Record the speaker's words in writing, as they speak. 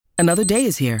Another day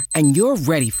is here, and you're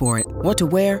ready for it. What to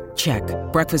wear? Check.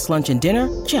 Breakfast, lunch, and dinner?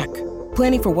 Check.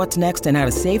 Planning for what's next and how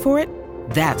to save for it?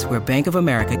 That's where Bank of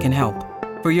America can help.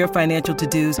 For your financial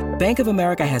to-dos, Bank of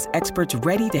America has experts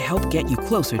ready to help get you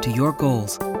closer to your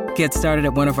goals. Get started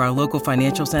at one of our local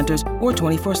financial centers or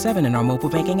 24/7 in our mobile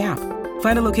banking app.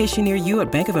 Find a location near you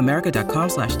at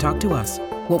bankofamerica.com/talktous.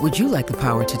 What would you like the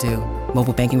power to do?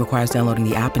 Mobile banking requires downloading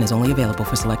the app and is only available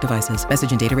for select devices. Message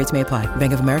and data rates may apply.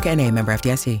 Bank of America N.A., member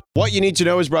FDIC. What you need to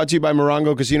know is brought to you by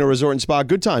Morongo Casino Resort and Spa.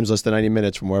 Good times, less than 90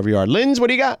 minutes from wherever you are. Linz, what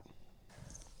do you got?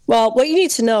 Well, what you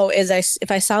need to know is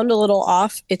if I sound a little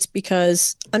off, it's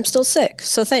because I'm still sick.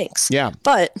 So thanks. Yeah.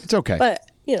 But it's okay. But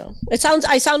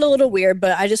I sound a little weird,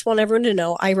 but I just want everyone to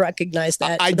know I recognize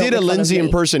that. I did a Lindsay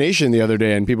impersonation the other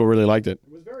day, and people really liked it.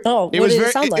 What did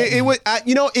it sound like? It was,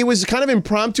 it was kind of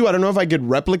impromptu. I don't know if I could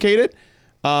replicate it.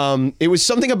 It was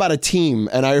something about a team,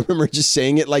 and I remember just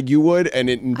saying it like you would,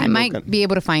 and I might be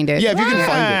able to find it. Yeah, if you can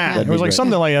find it. It was like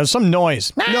something like some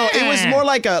noise. No, it was more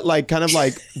like it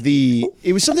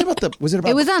was something about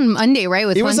It was on Monday, right?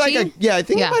 With it was like Funchy? I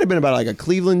think it might have been about like a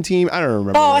Cleveland team. I don't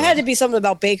remember. Oh, it had to be something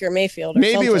about Baker Mayfield.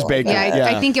 Maybe it was Baker. Yeah,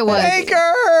 I think it was.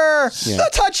 Baker! The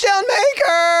touchdown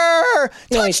maker!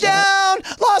 No, he's Touchdown,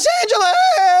 Los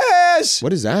Angeles!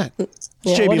 What is that?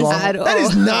 Yeah, JB what is Long. that? That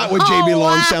is not what JB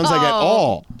Long sounds like at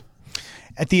all.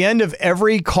 At the end of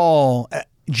every call,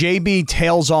 JB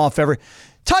tails off every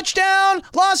touchdown,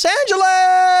 Los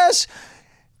Angeles,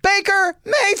 Baker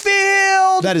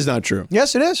Mayfield. That is not true.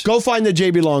 Yes, it is. Go find the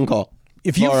JB Long call.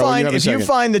 If you Laura,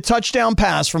 find the touchdown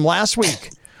pass from last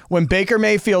week when Baker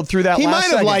Mayfield threw that, he last might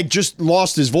have second, like just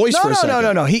lost his voice for a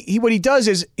second. No. He what he does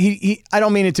is he I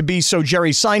don't mean it to be so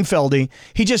Jerry Seinfeldy.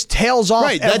 He just tails off.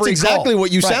 Right, every that's exactly call.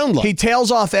 what you sound like. He tails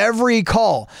off every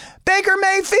call. Baker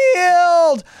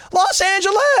Mayfield, Los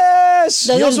Angeles.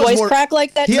 Does his voice crack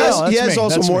like that? He too? has, No, he that's has me.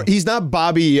 also That's more. me. He's not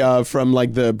Bobby from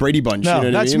like the Brady Bunch. No,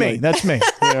 you know what that's I mean? me. Like, That's me.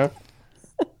 yeah.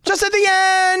 Just at the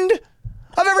end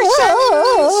of every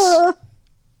sentence.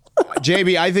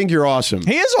 JB, I think you're awesome.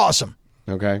 He is awesome.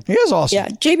 Okay. He is awesome. Yeah,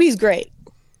 JB's great.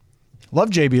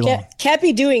 Love JB Long. Can't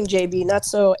be doing JB, not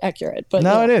so accurate. But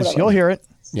No, it is. whatever. You'll hear it.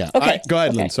 Yeah. Okay. All right, go ahead,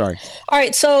 Okay. Lynn. Sorry. All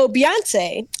right, so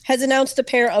Beyonce has announced a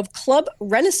pair of Club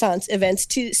Renaissance events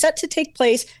set to take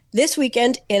place this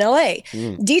weekend in LA.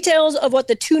 Details of what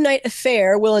the two-night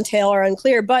affair will entail are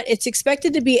unclear, but it's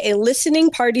expected to be a listening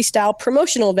party-style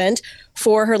promotional event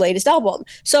for her latest album.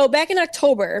 So back in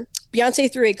October,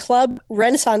 Beyonce threw a Club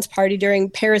Renaissance party during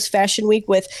Paris Fashion Week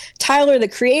with Tyler, the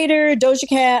Creator, Doja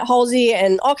Cat, Halsey,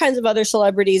 and all kinds of other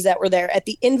celebrities that were there at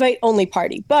the invite-only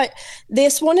party. But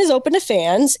this one is open to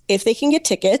fans if they can get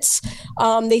tickets.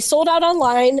 They sold out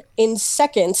online in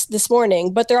seconds this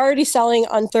morning, but they're already selling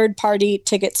on third-party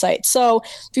ticket sites. So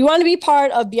if you want to be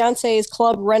part of Beyonce's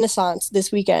Club Renaissance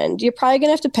this weekend, you're probably going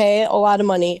to have to pay a lot of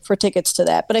money for tickets to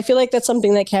that. But I feel like that's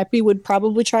something that Cappy would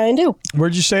probably try and do.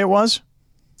 Where'd you say it was?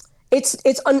 It's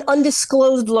an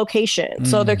undisclosed location.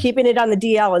 So they're keeping it on the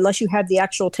DL unless you have the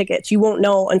actual tickets. You won't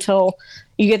know until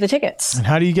you get the tickets. And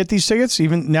how do you get these tickets?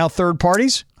 Even now, third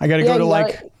parties? I got to go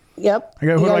to Yep. Who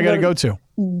do I got to go to?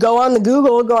 Go on the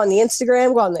Google, go on the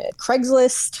Instagram, go on the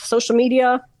Craigslist, social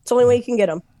media. It's the only way you can get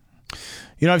them.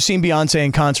 You know, I've seen Beyonce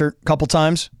in concert a couple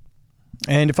times.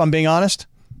 And if I'm being honest,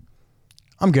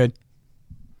 I'm good.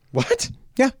 What?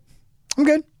 Yeah, I'm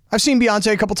good. I've seen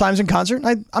Beyonce a couple times in concert.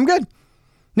 I'm good.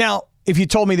 Now, if you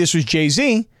told me this was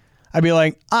Jay-Z, I'd be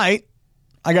like, all right,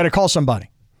 I got to call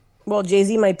somebody. Well,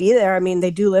 Jay-Z might be there. I mean,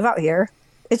 they do live out here.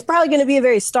 It's probably going to be a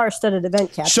very star-studded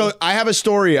event, Captain. So I have a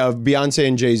story of Beyonce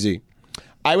and Jay-Z.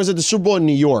 I was at the Super Bowl in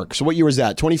New York. So what year was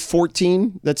that?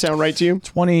 2014? That sound right to you?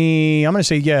 I'm going to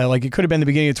say, yeah, like it could have been the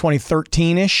beginning of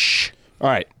 2013-ish. All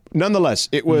right. Nonetheless,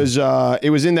 it was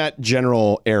in that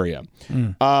general area.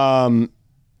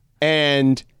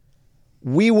 And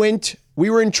we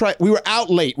were out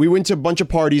late. We went to a bunch of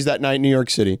parties that night in New York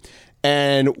City.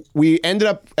 And we ended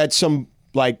up at some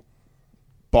like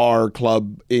bar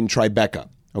club in Tribeca.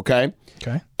 Okay.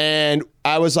 And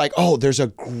I was like, oh, there's a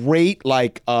great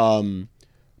like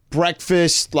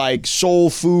breakfast, like soul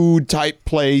food type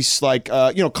place, like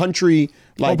country.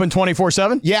 Like, open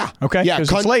 24/7? Yeah. Okay. Yeah.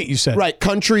 Because it's late, you said. Right.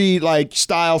 Country like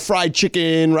style fried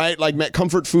chicken, right? Like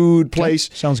comfort food place.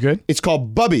 Okay. Sounds good. It's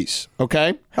called Bubby's.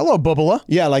 Okay. Hello, Bubba.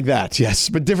 Yeah, like that. Yes.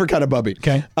 But different kind of Bubby.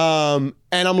 Okay. And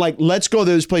I'm like, let's go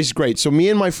to this place. Is great. So me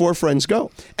and my 4 friends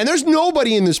go. And there's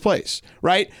nobody in this place,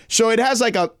 right? So it has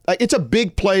it's a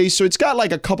big place. So it's got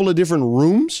like a couple of different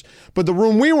rooms. But the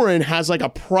room we were in has like a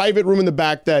private room in the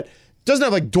back that doesn't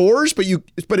have like doors, but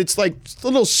it's like a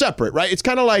little separate, right? It's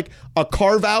kind of like a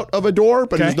carve out of a door,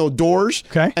 but there's no doors.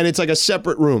 Okay. And it's like a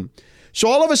separate room. So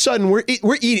all of a sudden, we're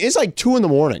eating. It's like 2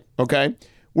 a.m, okay?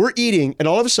 We're eating, and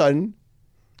all of a sudden...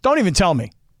 Don't even tell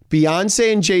me.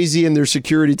 Beyonce and Jay-Z and their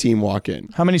security team walk in.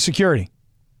 How many security?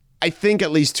 I think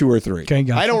at least 2 or 3. Okay,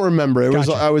 gotcha. I don't remember.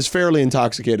 Gotcha. I was fairly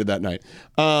intoxicated that night.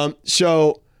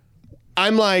 So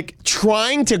I'm like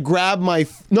trying to grab my...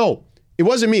 No, it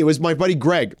wasn't me. It was my buddy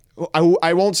Greg.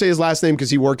 I won't say his last name because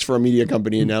he works for a media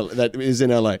company that is in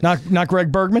LA. Not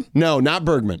Greg Bergman? No, not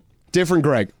Bergman. Different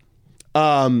Greg.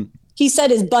 He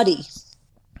said his buddy.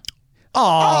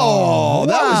 Oh,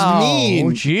 that was mean. Oh,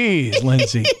 jeez,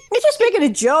 Lindsay. He's just making a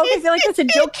joke. I feel like that's a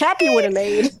joke Cappy would have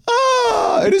made.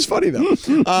 It is funny though.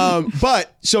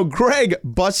 But so Greg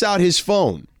busts out his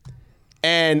phone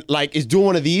and like is doing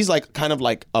one of these, like kind of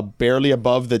like barely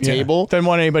above the table. Doesn't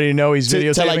want anybody to know he's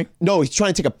videotaping. No, he's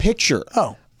trying to take a picture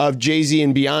of Jay-Z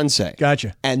and Beyonce.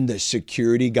 Gotcha. And the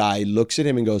security guy looks at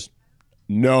him and goes,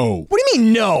 "No." What do you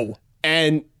mean no?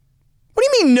 And what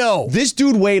do you mean no? This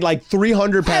dude weighed like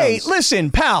 300 pounds. Hey,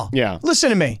 listen, pal. Yeah. Listen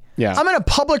to me. Yeah. I'm in a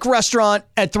public restaurant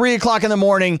at 3 o'clock in the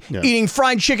morning eating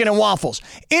fried chicken and waffles.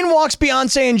 In walks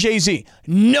Beyonce and Jay-Z.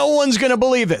 No one's going to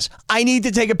believe this. I need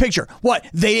to take a picture. What?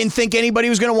 They didn't think anybody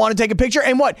was going to want to take a picture?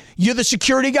 And what? You're the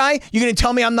security guy? You're going to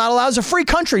tell me I'm not allowed? It's a free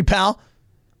country, pal.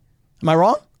 Am I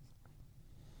wrong?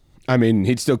 I mean,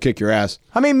 he'd still kick your ass.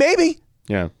 I mean, maybe.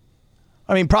 Yeah.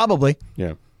 I mean, probably.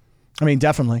 Yeah. I mean,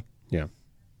 definitely. Yeah.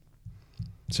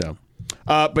 So,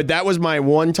 but that was my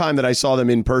one time that I saw them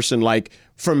in person, like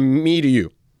from me to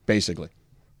you, basically.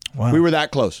 Wow. We were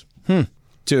that close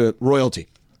to royalty.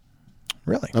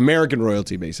 Really? American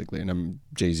royalty, basically. And I'm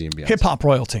Jay-Z and Beyonce. Hip-hop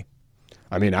royalty.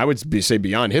 I mean, I would say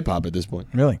beyond hip-hop at this point.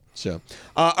 Really? So,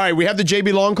 all right, we have the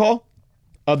JB Long call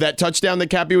of that touchdown that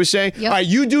Cappy was saying. Yep. All right,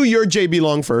 you do your JB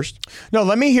Long first. No,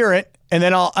 let me hear it, and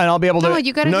then I'll be able to... No,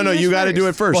 you got to you got to do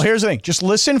it first. Well, here's the thing. Just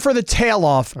listen for the tail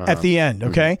off at the end,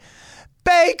 okay?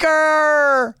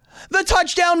 Baker! The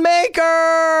touchdown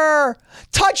maker!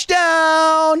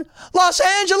 Touchdown! Los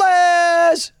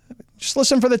Angeles! Just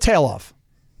listen for the tail off.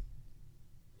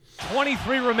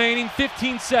 23 remaining,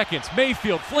 15 seconds.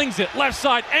 Mayfield flings it left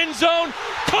side, end zone.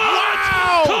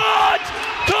 Caught! Wow!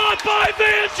 Caught by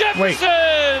Van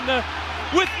Jefferson!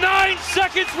 With 9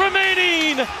 seconds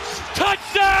remaining.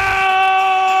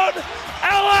 Touchdown!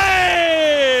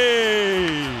 LA!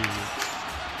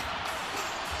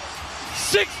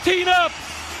 16 up,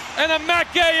 and a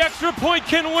Matt Gay extra point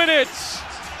can win it.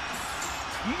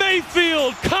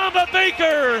 Mayfield,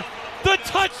 Baker, the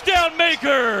touchdown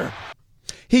maker.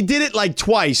 He did it like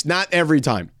twice, not every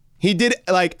time. He did it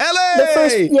like LA.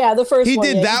 The first He one.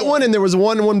 did that one, and there was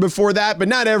one before that, but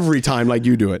not every time like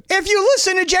you do it. If you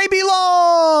listen to JB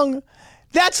Long,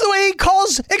 that's the way he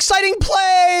calls exciting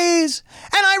plays,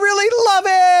 and I really love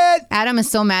it. Adam is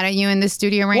so mad at you in the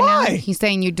studio right Why? now. He's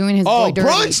saying you're doing his Oh, boy dirty.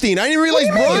 Bronstein. I didn't realize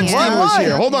What do you mean? Bronstein was Why?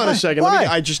 here. Hold on a second. Why?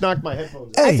 I just knocked my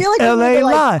headphones. I feel like we need to,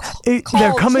 like, They're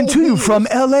call coming to you JB. from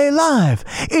LA Live.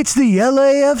 It's the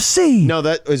LAFC. No,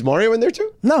 that is Mario in there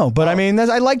too? No, but I mean,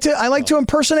 I like to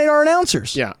impersonate our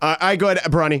announcers. Yeah. I go ahead,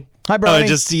 Bronny. Hi, Brody.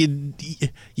 Just you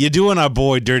doing our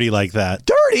boy dirty like that.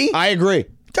 Dirty. I agree.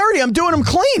 Dirty. I'm doing him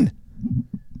clean.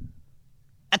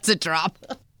 That's a drop.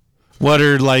 What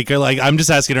are like I'm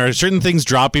just asking, are certain things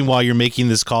dropping while you're making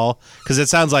this call? Because it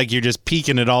sounds like you're just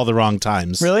peaking at all the wrong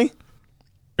times. Really?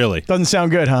 Really? Doesn't sound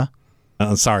good, huh?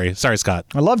 Sorry, Scott.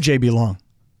 I love JB Long.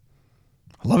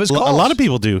 I love his calls. A lot of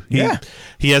people do.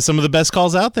 He has some of the best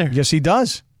calls out there. Yes, he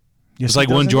does. Yes, It's like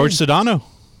one George Sedano.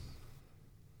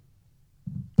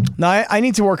 No, I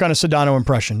need to work on a Sedano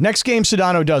impression. Next game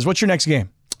Sedano does. What's your next game?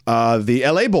 The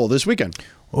LA Bowl this weekend,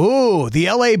 Ooh, the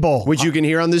LA Bowl. which you can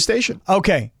hear on this station.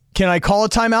 Okay. Can I call a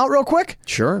timeout real quick?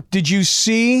 Sure. Did you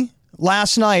see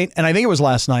last night, and I think it was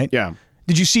last night. Yeah.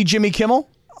 Did you see Jimmy Kimmel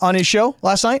on his show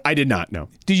last night? I did not know.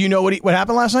 Did you know what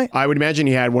happened last night? I would imagine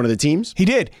he had one of the teams. He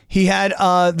did. He had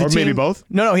the Or team. maybe both?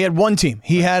 No, he had one team.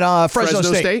 He had Fresno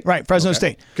State. Right, Fresno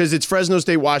State. Because it's Fresno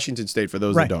State, Washington State, for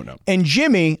those that don't know. And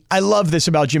Jimmy, I love this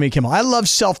about Jimmy Kimmel. I love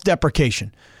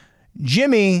self-deprecation.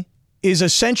 Jimmy is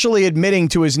essentially admitting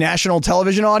to his national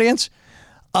television audience,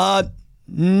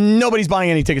 nobody's buying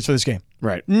any tickets for this game.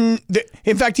 Right.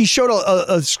 In fact, he showed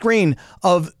a screen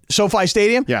of SoFi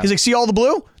Stadium. Yeah. He's like, see all the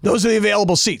blue? Those are the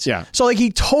available seats. Yeah. So like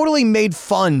he totally made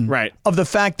fun of the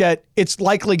fact that it's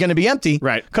likely going to be empty.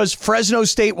 Right. Because Fresno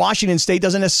State, Washington State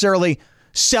doesn't necessarily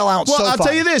sell out SoFi. Well, I'll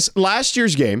tell you this. Last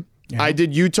year's game, I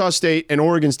did Utah State and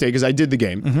Oregon State because I did the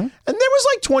game. And there was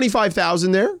like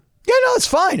 25,000 there. Yeah, no, it's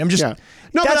fine. I'm just. Yeah.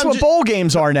 No, that's what bowl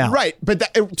games are now. Right. But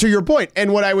to your point,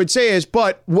 and what I would say is,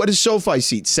 but what is SoFi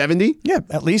seat? 70? Yeah,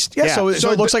 at least. Yeah, so it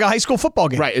looks like a high school football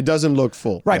game. Right. It doesn't look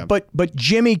full. Right. Yeah. But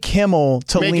Jimmy Kimmel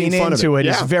to lean into it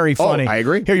is very funny. I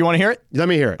agree. Here, you want to hear it? Let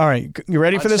me hear it. All right. You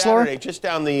ready for this, Laura? Saturday, just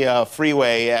down the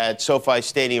freeway at SoFi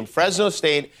Stadium, Fresno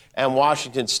State and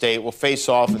Washington State will face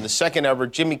off in the second ever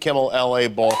Jimmy Kimmel LA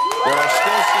Bowl. There are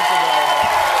still seats available.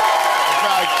 In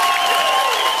fact,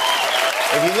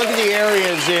 if you look at the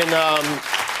areas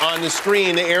on the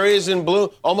screen, the areas in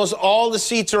blue, almost all the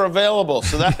seats are available,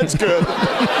 so that's good.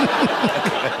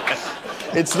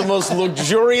 It's the most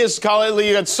luxurious college.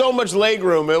 You got so much leg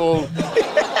room.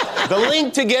 The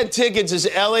link to get tickets is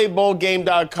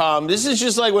labowlgame.com. This is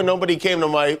just like when nobody came to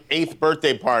my 8th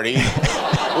birthday party,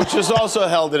 which was also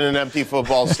held in an empty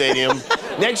football stadium.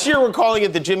 Next year, we're calling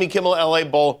it the Jimmy Kimmel LA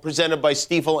Bowl, presented by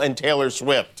Stiefel and Taylor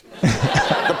Swift.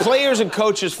 The players and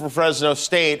coaches for Fresno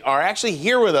State are actually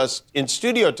here with us in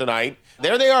studio tonight.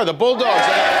 There they are, the Bulldogs. Look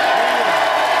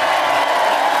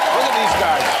at these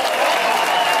guys.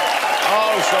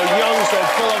 Oh, so young, so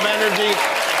full of energy.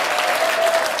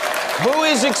 Who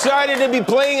is excited to be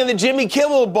playing in the Jimmy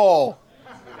Kimmel Bowl?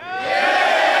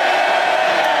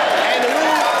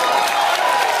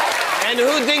 And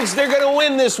who thinks they're going to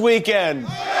win this weekend?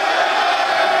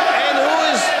 And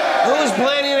who's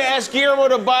planning to ask Guillermo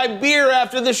to buy beer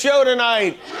after the show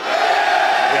tonight?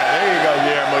 Yeah, there you go,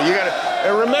 Guillermo. You got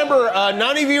to remember,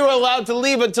 none of you are allowed to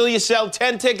leave until you sell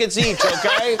 10 tickets each,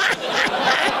 okay?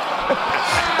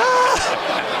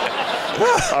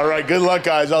 All right, good luck,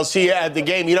 guys. I'll see you at the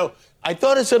game. You know, I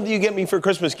thought of something you get me for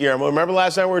Christmas, Guillermo. Remember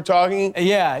last time we were talking?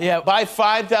 Yeah. Buy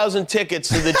 5,000 tickets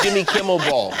to the Jimmy Kimmel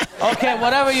Bowl. Okay,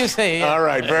 whatever you say. Yeah. All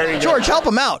right, very good. George, help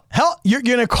him out. You're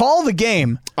going to call the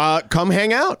game. Come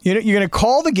hang out. You're going to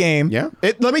call the game. Yeah.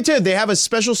 Let me tell you, they have a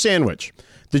special sandwich.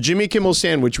 The Jimmy Kimmel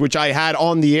sandwich, which I had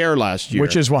on the air last year.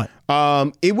 Which is what?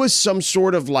 It was some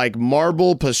sort of like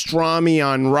marble pastrami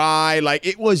on rye. Like,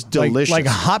 it was delicious. Like a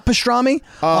hot pastrami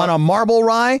on a marble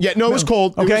rye? Yeah, no, it was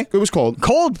cold. Okay. It was cold.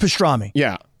 Cold pastrami.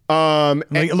 Yeah.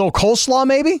 Like a little coleslaw,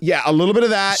 maybe? Yeah, a little bit of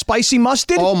that. Spicy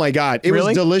mustard? Oh, my God. It Really?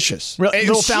 was delicious. It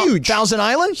was huge. Thousand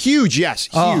Island? Huge, yes.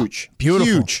 Huge.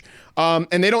 Beautiful. Huge.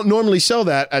 And they don't normally sell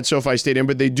that at SoFi Stadium,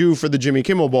 but they do for the Jimmy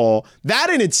Kimmel Bowl. That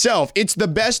in itself, it's the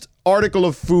best article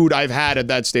of food I've had at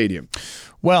that stadium.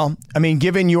 Well, I mean,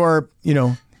 given your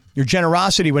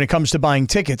generosity when it comes to buying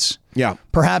tickets, yeah,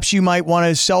 perhaps you might want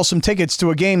to sell some tickets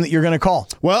to a game that you're going to call.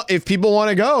 Well, if people want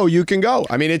to go, you can go.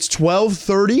 I mean, it's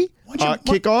 12:30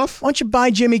 kickoff. Why don't you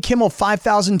buy Jimmy Kimmel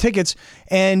 5,000 tickets,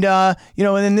 and and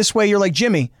then this way you're like,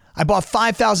 Jimmy, I bought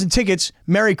 5,000 tickets.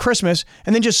 Merry Christmas,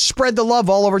 and then just spread the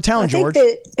love all over town, George. I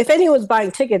think that if anyone's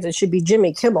buying tickets, it should be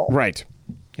Jimmy Kimmel. Right.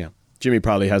 Yeah. Jimmy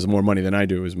probably has more money than I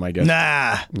do, is my guess.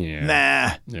 Nah.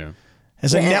 Yeah.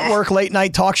 As a network late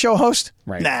night talk show host?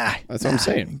 Right. Nah. That's what I'm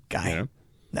saying. Guy. You know?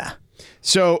 Nah.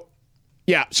 So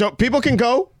people can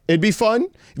go. It'd be fun.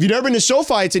 If you've never been to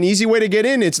SoFi, it's an easy way to get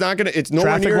in. It's nowhere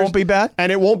Traffic near won't be bad.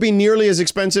 And it won't be nearly as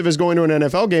expensive as going to an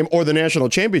NFL game or the national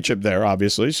championship there,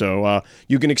 obviously. So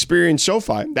you can experience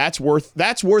SoFi. That's worth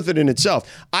it in itself.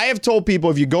 I have told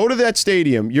people, if you go to that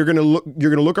stadium, you're gonna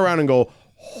look around and go,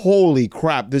 holy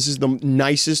crap, this is the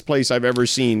nicest place I've ever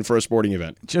seen for a sporting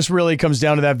event. Just really comes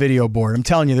down to that video board. I'm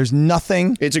telling you, there's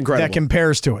nothing It's incredible. that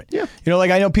compares to it. Yeah. Like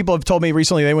I know people have told me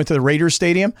recently they went to the Raiders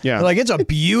stadium. Yeah. They're like, it's a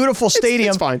beautiful stadium.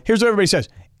 It's fine. Here's what everybody says.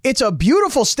 It's a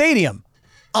beautiful stadium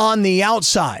on the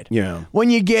outside. Yeah.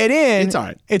 When you get in, It's all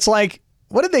right. It's like,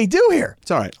 what did they do here? It's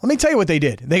all right. Let me tell you what they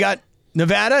did. They got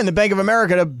Nevada and the Bank of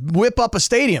America to whip up a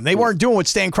stadium. They weren't doing what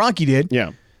Stan Kroenke did.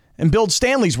 Yeah. And build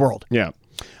Stanley's World. Yeah.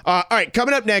 All right,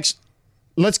 coming up next,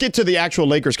 let's get to the actual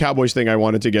Lakers-Cowboys thing I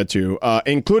wanted to get to,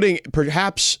 including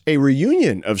perhaps a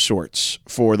reunion of sorts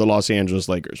for the Los Angeles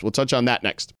Lakers. We'll touch on that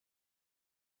next.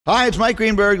 Hi, it's Mike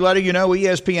Greenberg letting you know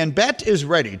ESPN Bet is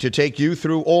ready to take you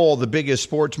through all the biggest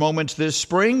sports moments this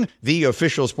spring. The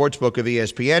official sportsbook of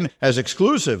ESPN has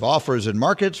exclusive offers and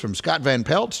markets from Scott Van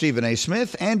Pelt, Stephen A.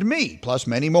 Smith, and me, plus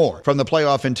many more. From the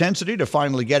playoff intensity to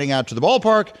finally getting out to the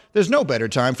ballpark, there's no better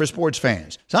time for sports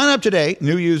fans. Sign up today.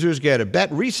 New users get a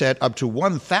bet reset up to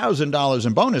 $1,000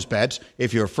 in bonus bets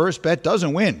if your first bet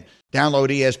doesn't win. Download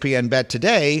ESPN Bet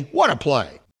today. What a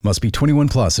play. Must be 21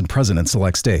 plus and present in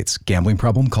select states. Gambling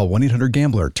problem? Call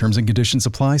 1-800-GAMBLER. Terms and conditions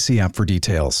apply. See app for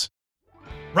details.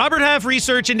 Robert Half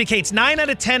research indicates 9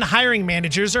 out of 10 hiring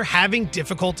managers are having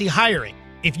difficulty hiring.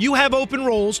 If you have open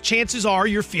roles, chances are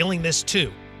you're feeling this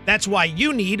too. That's why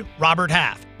you need Robert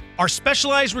Half. Our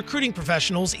specialized recruiting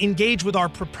professionals engage with our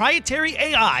proprietary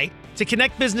AI to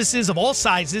connect businesses of all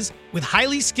sizes with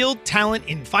highly skilled talent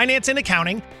in finance and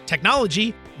accounting,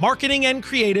 technology, marketing and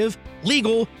creative,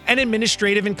 legal, and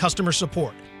administrative and customer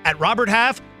support. At Robert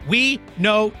Half, we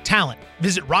know talent.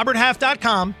 Visit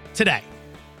roberthalf.com today.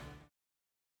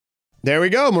 There we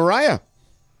go, Mariah.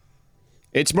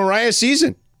 It's Mariah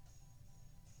season.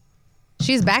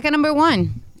 She's back at number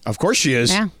 1. Of course she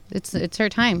is. Yeah, it's her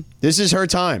time. This is her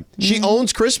time. She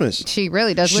owns Christmas. She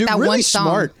really does. She's With that really one song.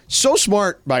 smart. So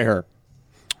smart by her.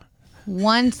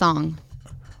 One song.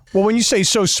 Well, when you say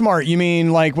so smart, you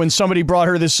mean like when somebody brought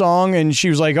her this song and she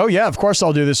was like, oh, yeah, of course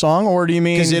I'll do this song? Or do you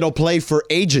mean... Because it'll play for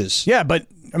ages. Yeah, but,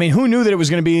 I mean, who knew that it was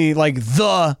going to be like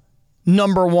the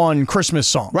number 1 Christmas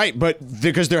song? Right, but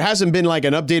because there hasn't been like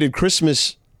an updated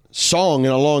Christmas song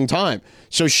in a long time.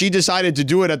 So she decided to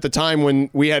do it at the time when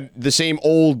we had the same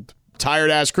old,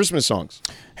 tired-ass Christmas songs.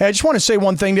 Hey, I just want to say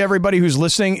one thing to everybody who's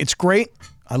listening. It's great.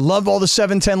 I love all the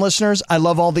 710 listeners. I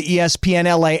love all the ESPN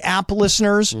LA app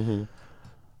listeners. Mm-hmm.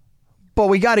 But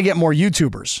we got to get more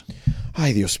YouTubers.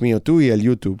 Ay, Dios mío, tú y el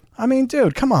YouTube. I mean,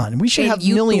 dude, come on. We should have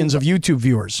millions of YouTube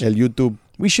viewers. El YouTube.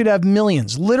 We should have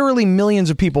millions, literally millions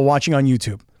of people watching on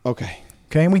YouTube. Okay.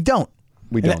 Okay, and we don't.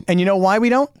 We don't. And you know why we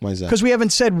don't? Why is that? Because we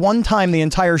haven't said one time the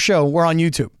entire show we're on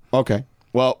YouTube. Okay.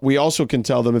 Well, we also can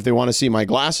tell them if they want to see my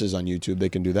glasses on YouTube, they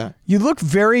can do that. You look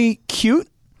very cute.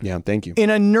 Yeah, thank you. In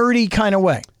a nerdy kind of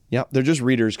way. Yeah, they're just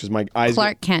readers because my eyes.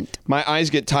 Clark Kent. My eyes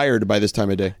get tired by this time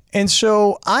of day. And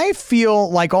so I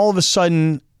feel like all of a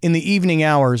sudden in the evening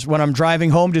hours when I'm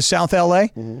driving home to South LA,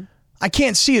 I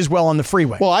can't see as well on the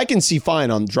freeway. Well, I can see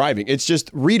fine on driving. It's just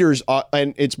readers,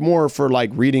 and it's more for like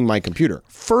reading my computer.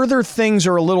 Further things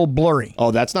are a little blurry.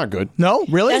 Oh, that's not good. No,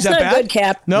 really? That's Is that not bad? good,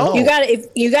 Cap. No, you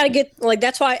got to get like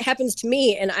that's why it happens to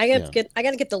me, and I got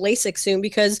to get the LASIK soon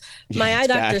because my eye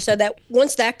doctor said that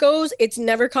once that goes, it's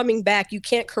never coming back. You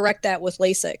can't correct that with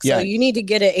LASIK, so you need to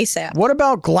get it ASAP. What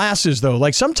about glasses though?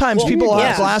 Like sometimes people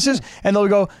have glasses and I'll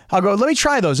go, let me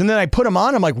try those, and then I put them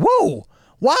on. I'm like, whoa.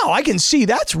 Wow, I can see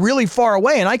that's really far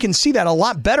away, and I can see that a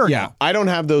lot better now. I don't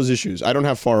have those issues. I don't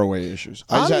have far away issues.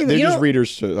 They're just readers,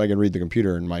 so I can read the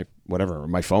computer and my whatever,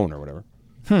 my phone or whatever.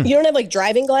 You don't have like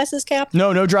driving glasses, Cap?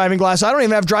 No driving glasses. I don't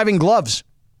even have driving gloves.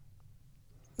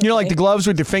 You know, like the gloves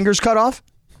with your fingers cut off?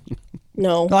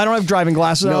 No, I don't have driving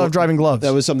glasses. I don't have driving gloves.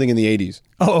 That was something in the 80s.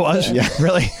 Oh, it was? Yeah.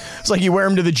 Really? It's like you wear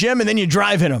them to the gym and then you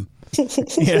drive in them.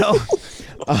 You know?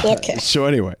 Okay. So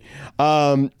anyway,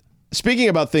 speaking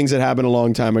about things that happened a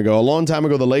long time ago,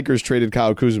 the Lakers traded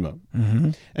Kyle Kuzma.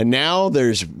 Mm-hmm. And now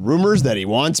there's rumors that he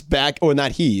wants back, or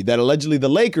not he, that allegedly the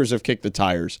Lakers have kicked the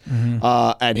tires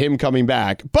at him coming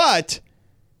back. But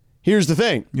here's the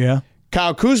thing. Yeah.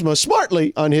 Kyle Kuzma,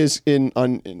 smartly in his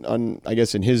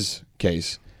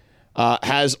case,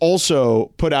 has also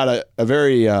put out a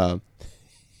very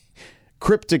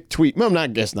cryptic tweet. Well,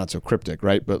 not so cryptic,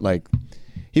 right? But like,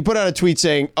 he put out a tweet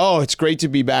saying, oh, it's great to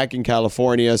be back in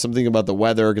California. Something about the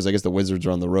weather, because I guess the Wizards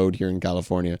are on the road here in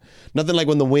California. Nothing like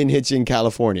when the wind hits you in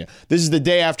California. This is the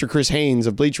day after Chris Haynes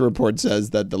of Bleacher Report says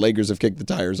that the Lakers have kicked the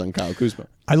tires on Kyle Kuzma.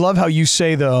 I love how you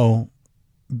say, though,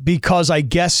 because I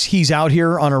guess he's out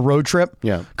here on a road trip.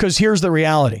 Yeah. Because here's the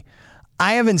reality.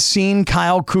 I haven't seen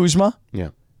Kyle Kuzma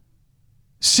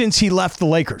since he left the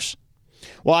Lakers.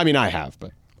 Well, I mean, I have,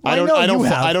 but I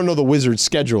don't know the Wizards'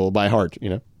 schedule by heart, you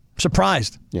know?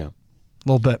 Surprised. Yeah. A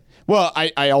little bit. Well,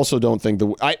 I also don't think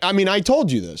I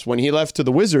told you this. When he left to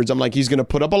the Wizards, I'm like, he's going to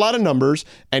put up a lot of numbers,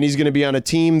 and he's going to be on a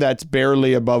team that's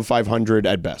barely above 500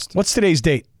 at best. What's today's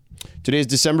date? Today's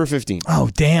December 15th.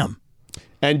 Oh, damn.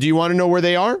 And do you want to know where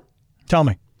they are? Tell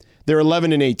me. They're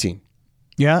 11-18.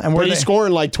 Yeah? And where he's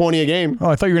scoring like 20 a game. Oh,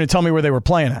 I thought you were going to tell me where they were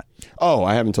playing at. Oh,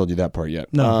 I haven't told you that part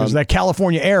yet. No, because that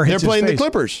California air hits They're playing his face. the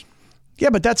Clippers. Yeah,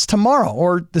 but that's tomorrow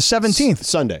or the 17th.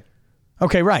 Sunday.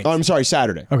 Okay, right. Oh, I'm sorry,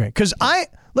 Saturday. Okay, because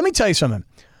let me tell you something.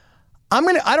 I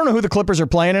don't know who the Clippers are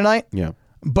playing tonight. Yeah.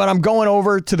 But I'm going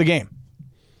over to the game.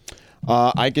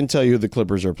 I can tell you who the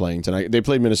Clippers are playing tonight. They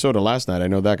played Minnesota last night. I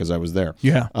know that because I was there.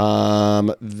 Yeah.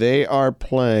 They are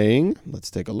playing. Let's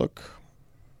take a look.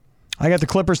 I got the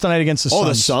Clippers tonight against the Suns. Oh,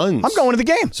 the Suns. I'm going to the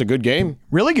game. It's a good game.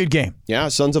 Really good game. Yeah,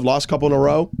 Suns have lost a couple in a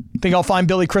row. Think I'll find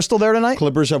Billy Crystal there tonight?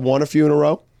 Clippers have won a few in a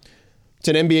row. It's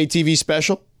an NBA TV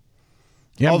special.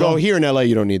 Yeah, although here in LA,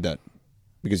 you don't need that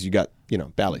because you got,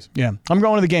 Bally's. Yeah, I'm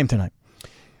going to the game tonight.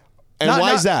 And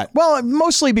why is that? Well,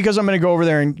 mostly because I'm going to go over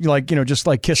there and just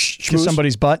kiss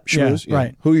somebody's butt. Schmooze? Yeah,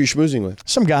 right. Who are you schmoozing with?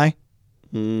 Some guy.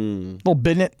 Little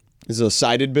business. Is it a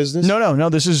sided business? No.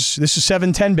 This is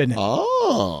 710 business.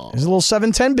 Oh. There's a little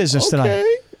 710 business tonight.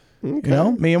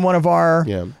 Okay. Me and one of our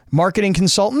marketing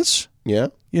consultants. Yeah.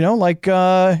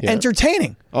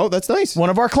 Entertaining. Oh, that's nice. One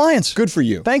of our clients. Good for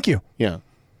you. Thank you. Yeah.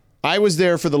 I was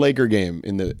there for the Laker game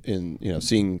in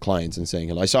seeing clients and saying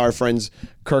hello. I saw our friends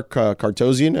Kirk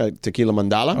Kartosian at Tequila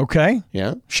Mandala. Okay.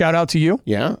 Yeah. Shout out to you.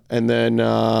 Yeah. And then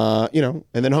and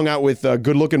then hung out with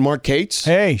good-looking Mark Cates.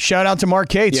 Hey, shout out to Mark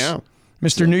Cates. Yeah.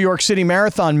 Mr. New York City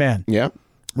Marathon man. Yeah.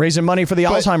 Raising money for the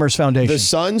Alzheimer's Foundation. The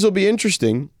Suns will be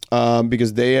interesting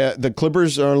because the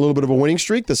Clippers are on a little bit of a winning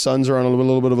streak. The Suns are on a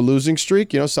little bit of a losing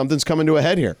streak. Something's coming to a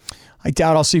head here. I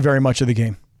doubt I'll see very much of the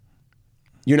game.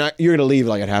 You're going to leave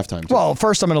like at halftime. Too. Well,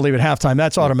 first I'm going to leave at halftime.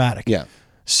 That's automatic. Yeah.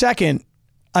 Second,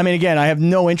 again, I have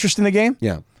no interest in the game.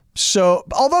 Yeah. So,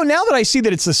 although now that I see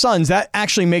that it's the Suns, that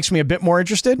actually makes me a bit more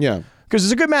interested. Yeah. Because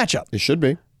it's a good matchup. It should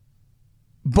be.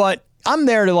 But I'm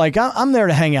there to I'm there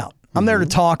to hang out. I'm there to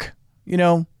talk,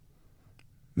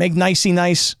 make nicey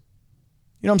nice.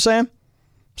 You know what I'm saying?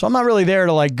 So I'm not really there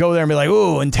to go there and be like,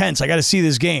 ooh, intense. I got to see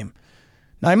this game.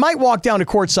 Now, I might walk down to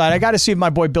courtside. I got to see if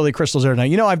my boy Billy Crystal's there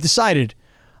tonight. I've decided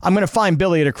I'm going to find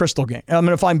Billy at a Crystal game. I'm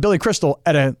going to find Billy Crystal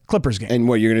at a Clippers game. And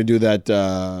what, you're going to do that,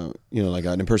 like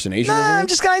an impersonation? Nah,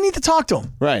 I need to talk to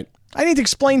him. Right. I need to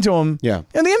explain to him and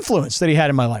the influence that he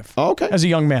had in my life. Oh, okay. As a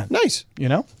young man. Nice.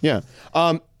 Yeah.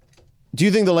 Do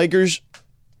you think the Lakers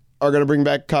are going to bring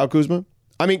back Kyle Kuzma?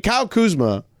 I mean, Kyle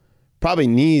Kuzma probably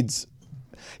needs...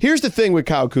 Here's the thing with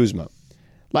Kyle Kuzma.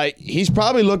 He's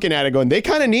probably looking at it going, they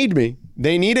kind of need me.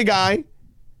 They need a guy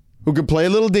who can play a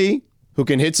little D, who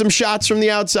can hit some shots from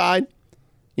the outside,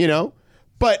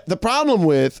 But the problem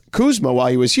with Kuzma while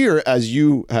he was here, as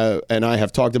you and I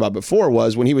have talked about before,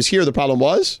 was when he was here, the problem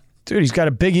was? Dude, he's got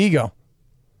a big ego.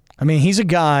 I mean, he's a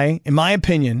guy, in my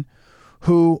opinion,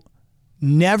 who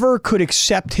never could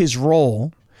accept his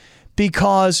role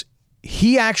because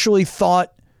he actually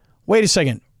thought, wait a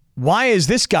second, why is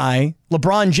this guy,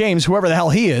 LeBron James, whoever the hell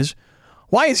he is,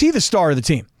 why is he the star of the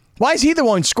team? Why is he the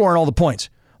one scoring all the points?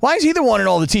 Why is he the one in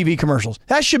all the TV commercials?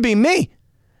 That should be me.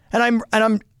 And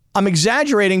I'm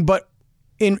exaggerating, but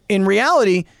in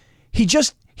reality, he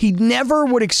never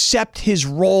would accept his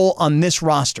role on this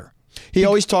roster. He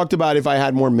always talked about if I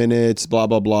had more minutes, blah,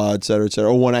 blah, blah, et cetera,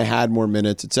 or when I had more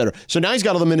minutes, et cetera. So now he's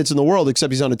got all the minutes in the world,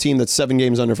 except he's on a team that's 7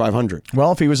 games under 500.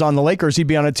 Well, if he was on the Lakers, he'd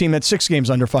be on a team that's 6 games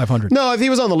under 500. No, if he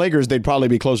was on the Lakers, they'd probably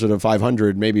be closer to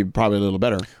 500, probably a little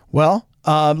better. Well,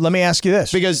 let me ask you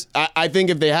this. Because I think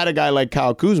if they had a guy like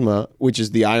Kyle Kuzma, which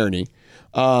is the irony,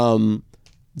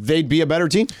 they'd be a better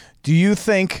team. Do you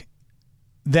think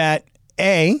that,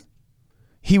 A,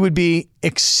 he would be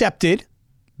accepted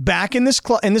back in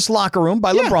this locker room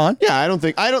by LeBron? Yeah,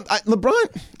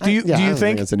 LeBron. Do you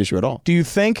think that's an issue at all? Do you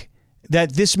think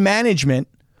that this management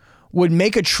would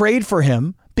make a trade for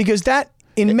him? Because that,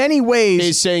 in many ways,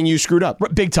 is saying you screwed up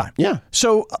big time. Yeah.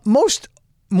 So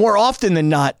more often than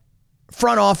not,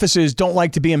 front offices don't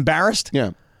like to be embarrassed.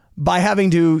 Yeah. By having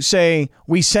to say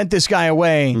we sent this guy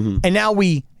away, and now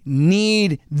we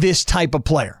need this type of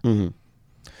player. Mm-hmm.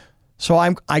 So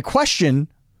I question.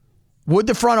 Would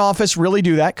the front office really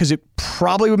do that? Because it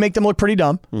probably would make them look pretty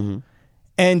dumb. Mm-hmm.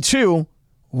 And 2,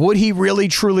 would he really,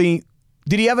 truly,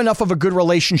 did he have enough of a good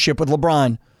relationship with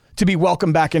LeBron to be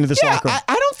welcomed back into this locker room?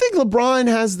 I don't think LeBron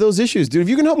has those issues, dude. If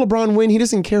you can help LeBron win, he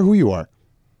doesn't care who you are.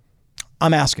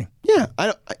 I'm asking. Yeah.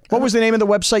 What was the name of the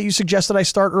website you suggested I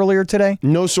start earlier today?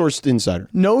 No Sourced Insider.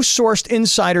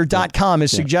 NoSourcedInsider.com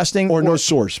is suggesting... Or No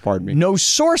Source, pardon me.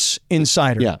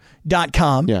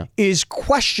 NoSourceInsider.com is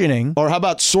questioning... Or how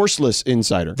about Sourceless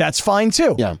Insider? That's fine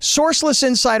too. Yeah.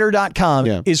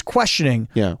 SourcelessInsider.com is questioning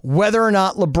whether or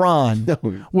not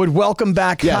LeBron would welcome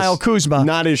back Kyle Kuzma.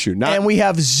 Not issue. And we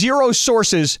have 0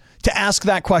 sources to ask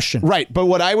that question. Right. But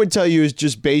what I would tell you is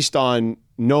just based on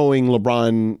knowing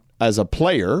LeBron as a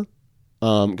player,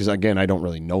 because again, I don't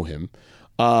really know him.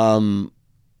 I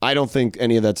don't think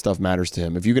any of that stuff matters to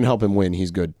him. If you can help him win,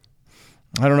 he's good.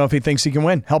 I don't know if he thinks he can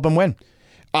win. Help him win.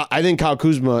 I think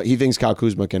he thinks Kyle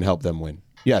Kuzma can help them win.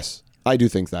 Yes, I do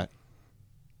think that.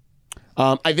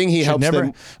 I think he helps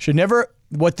them.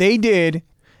 What they did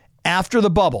after the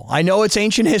bubble, I know it's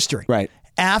ancient history. Right.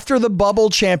 After the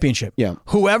bubble championship,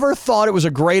 whoever thought it was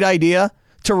a great idea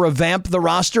to revamp the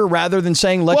roster rather than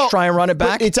saying, let's try and run it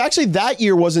back? It's actually that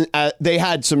year wasn't, they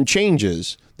had some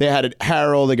changes. They had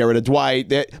Harold, they got rid of Dwight,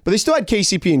 but they still had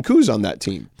KCP and Kuz on that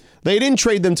team. They didn't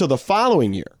trade them till the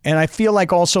following year. And I feel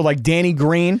like also like Danny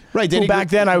Green, Danny back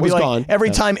then I would be like, gone.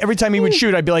 every time he would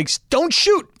shoot, I'd be like, don't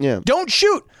shoot. Yeah. Don't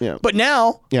shoot. Yeah. But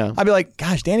now, I'd be like,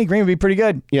 gosh, Danny Green would be pretty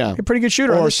good. Yeah. A pretty good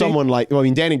shooter. Or someone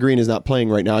Danny Green is not playing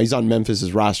right now. He's on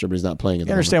Memphis's roster, but he's not playing at the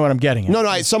You understand what I'm getting at?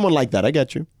 No, someone like that. I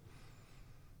get you.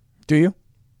 Do you?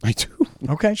 I do.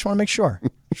 Okay, just want to make sure.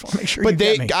 But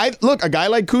a guy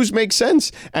like Kuz makes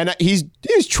sense, and he's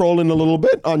trolling a little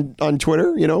bit on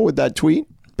Twitter, with that tweet.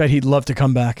 Bet he'd love to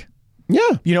come back.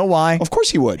 Yeah. You know why? Of course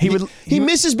he would. He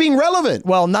misses being relevant.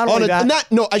 Well, not only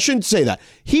that. No, I shouldn't say that.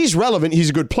 He's relevant. He's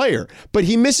a good player. But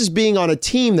he misses being on a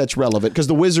team that's relevant because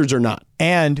the Wizards are not.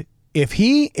 And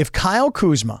if Kyle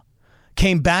Kuzma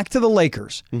came back to the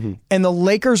Lakers and the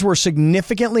Lakers were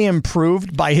significantly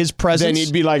improved by his presence, then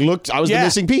he'd be like, look, I was the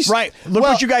missing piece. Right. Look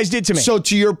what you guys did to me. So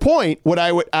to your point, what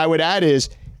I would add is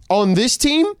on this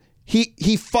team,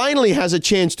 he finally has a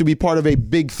chance to be part of a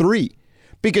big three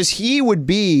because he would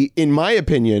be, in my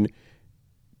opinion,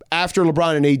 after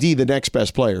LeBron and AD, the next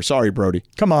best player. Sorry, Brody.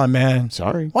 Come on, man.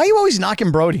 Sorry. Why are you always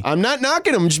knocking Brody? I'm not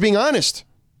knocking him. I'm just being honest.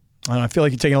 I feel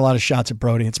like you're taking a lot of shots at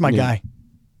Brody. It's my guy.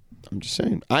 I'm just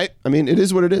saying. I mean, it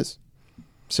is what it is.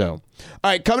 So, all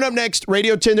right, coming up next,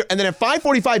 Radio Tinder. And then at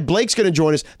 5:45, Blake's going to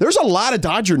join us. There's a lot of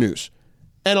Dodger news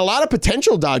and a lot of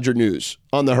potential Dodger news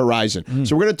on the horizon.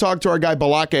 So we're going to talk to our guy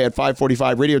Balake at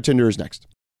 5:45. Radio Tinder is next.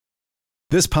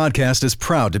 This podcast is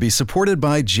proud to be supported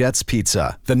by Jets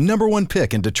Pizza, the #1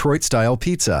 pick in Detroit-style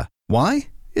pizza. Why?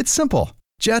 It's simple.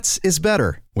 Jets is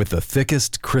better. With the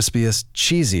thickest, crispiest,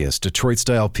 cheesiest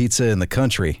Detroit-style pizza in the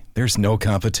country, there's no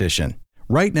competition.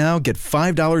 Right now, get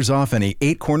 $5 off any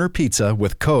 8-corner pizza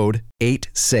with code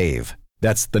 8SAVE.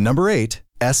 That's the number 8,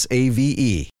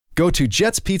 S-A-V-E. Go to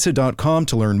jetspizza.com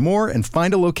to learn more and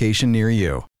find a location near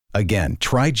you. Again,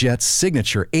 try Jet's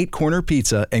signature 8-corner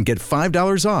pizza and get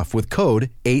 $5 off with code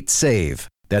 8SAVE.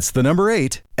 That's the number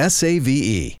 8,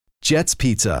 S-A-V-E. Jet's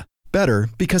Pizza. Better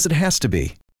because it has to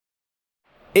be.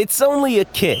 It's only a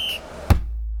kick,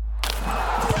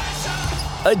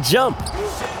 a jump,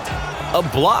 a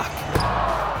block.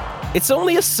 It's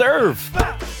only a serve.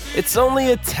 It's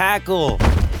only a tackle,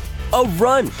 a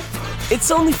run.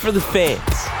 It's only for the fans.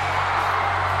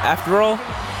 After all,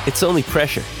 it's only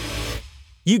pressure.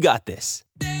 You got this.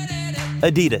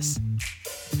 Adidas.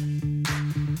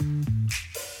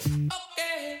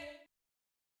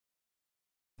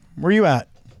 Where are you at?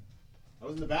 I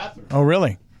was in the bathroom. Oh,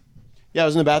 really? Yeah, I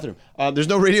was in the bathroom. There's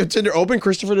no Radio Tinder open.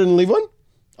 Christopher didn't leave one?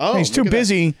 Oh, he's too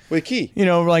busy with Key.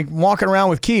 Like walking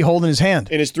around with Key holding his hand.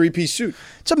 In his 3-piece suit.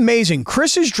 It's amazing.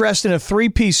 Chris is dressed in a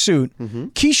 3-piece suit.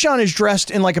 Keyshawn is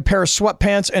dressed in like a pair of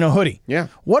sweatpants and a hoodie. Yeah.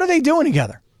 What are they doing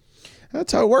together?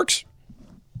 That's how it works.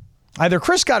 Either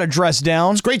Chris got to dress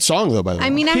down. It's a great song, though, by the way. I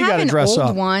mean, I have an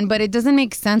old one, but it doesn't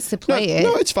make sense to play it.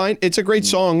 No, it's fine. It's a great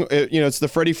song. It's the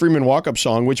Freddie Freeman walk-up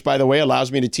song, which, by the way,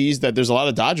 allows me to tease that there's a lot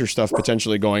of Dodger stuff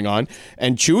potentially going on.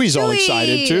 And Chewy's all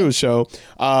excited, too. So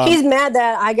he's mad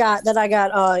that I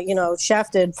got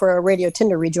shafted for a Radio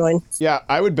Tinder rejoin. Yeah,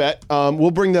 I would bet.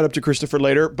 We'll bring that up to Christopher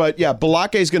later. But, yeah,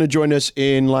 Balake is going to join us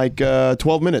in like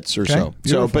 12 minutes or so.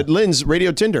 But Lynn's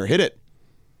Radio Tinder, hit it.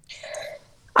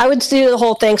 I would do the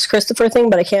whole thanks Christopher thing,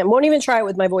 but I can't. Won't even try it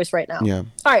with my voice right now. Yeah.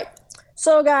 All right.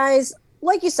 So, guys,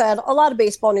 like you said, a lot of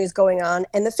baseball news going on.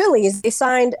 And the Phillies, they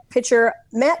signed pitcher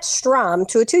Matt Strahm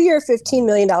to a 2-year, $15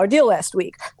 million deal last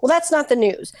week. Well, that's not the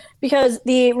news because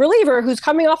the reliever, who's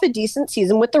coming off a decent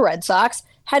season with the Red Sox,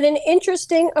 had an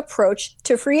interesting approach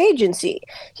to free agency.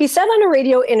 He said on a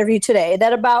radio interview today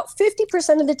that about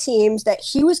 50% of the teams that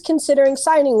he was considering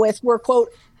signing with were, quote,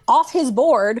 off his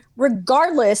board,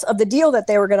 regardless of the deal that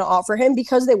they were going to offer him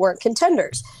because they weren't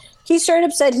contenders. He straight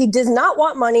up said he does not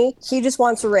want money. He just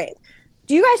wants a ring.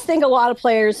 Do you guys think a lot of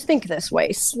players think this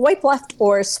way? Swipe left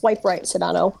or swipe right,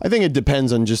 Sedano? I think it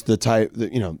depends on just the type,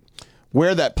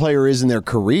 where that player is in their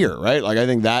career, right? Like, I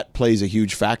think that plays a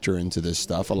huge factor into this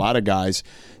stuff. A lot of guys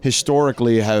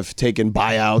historically have taken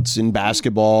buyouts in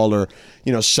basketball or,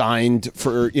 signed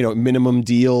for, minimum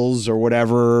deals or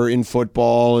whatever in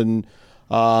football and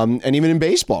even in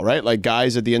baseball, right? Like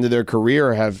guys at the end of their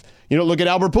career have, look at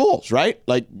Albert Pujols, right?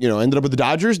 Like, ended up with the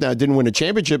Dodgers. Now didn't win a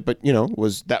championship, but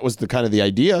that was the kind of the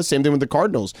idea. Same thing with the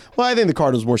Cardinals. Well, I think the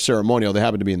Cardinals more ceremonial. They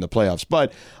happen to be in the playoffs,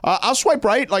 but I'll swipe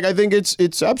right. Like I think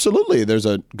it's absolutely there's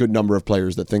a good number of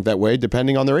players that think that way,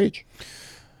 depending on their age.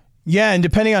 Yeah, and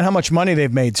depending on how much money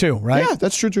they've made too, right? Yeah,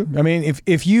 that's true too. I mean,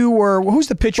 if you were, who's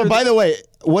the pitcher? But by the way,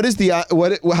 what is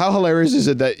how hilarious is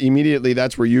it that immediately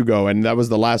that's where you go, and that was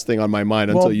the last thing on my mind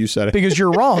until you said it. Because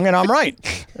you're wrong and I'm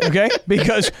right. Okay?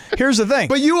 Because here's the thing.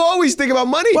 But you always think about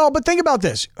money. Well, but think about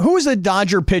this. Who was the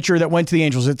Dodger pitcher that went to the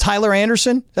Angels? Is it Tyler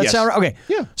Anderson? That sound right? Okay.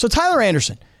 Yeah. So Tyler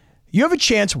Anderson, you have a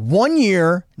chance 1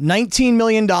 year, $19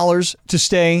 million to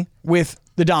stay with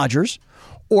the Dodgers,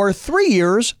 or 3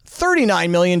 years, $39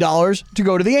 million to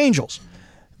go to the Angels.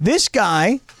 This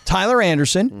guy, Tyler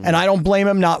Anderson, and I don't blame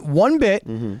him not one bit,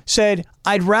 said,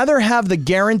 I'd rather have the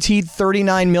guaranteed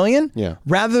 $39 million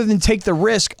rather than take the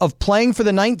risk of playing for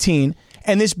the 19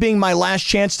 and this being my last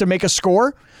chance to make a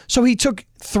score. So he took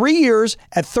 3 years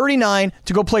at 39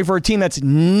 to go play for a team that's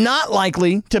not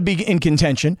likely to be in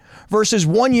contention versus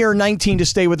 1 year, 19 to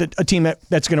stay with a team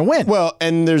that's going to win. Well,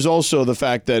 and there's also the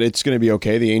fact that it's going to be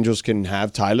okay. The Angels can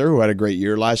have Tyler, who had a great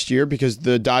year last year, because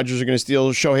the Dodgers are going to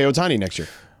steal Shohei Ohtani next year.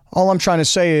 All I'm trying to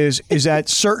say is that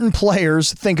certain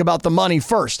players think about the money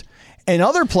first, and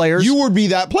other players... You would be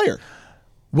that player.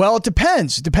 Well, it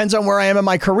depends. It depends on where I am in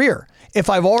my career. If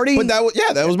I've already... But that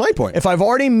was my point. If I've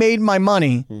already made my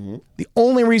money, the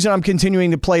only reason I'm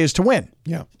continuing to play is to win.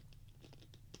 Yeah.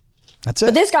 That's it.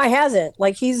 But this guy hasn't.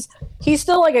 Like, he's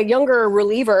still like a younger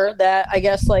reliever that I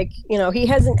guess, like, you know, he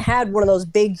hasn't had one of those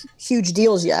big, huge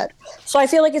deals yet. So I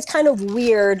feel like it's kind of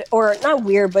weird, or not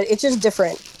weird, but it's just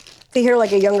different to hear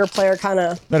like a younger player kind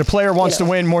of... That a player wants to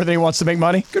win more than he wants to make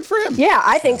money? Good for him. Yeah,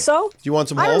 I think so. Do you want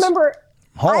some I Halls? remember...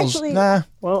 Halls? Actually, nah.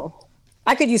 Well...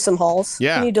 I could use some Halls.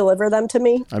 Yeah. Can you deliver them to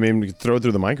me? I mean, we could throw it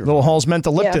through the microphone. Little Halls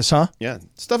mentholyptus, huh? Yeah.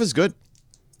 Stuff is good.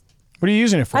 What are you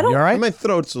using it for? You all right? My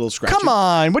throat's a little scratchy. Come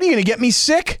on. What are you going to get me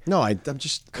sick? No, I'm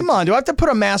just... Come on. Do I have to put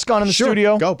a mask on in the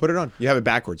studio? Go, put it on. You have it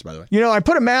backwards, by the way. You know, I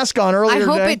put a mask on earlier I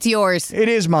hope today. it's yours. It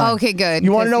is mine. Okay, good.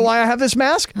 You want to know why I have this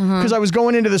mask? Because I was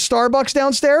going into the Starbucks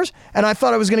downstairs, and I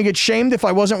thought I was going to get shamed if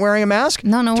I wasn't wearing a mask.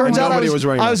 No. Turns out Nobody was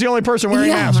wearing a I was mask. the only person wearing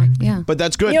a mask. Yeah. But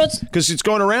that's good, You know, because it's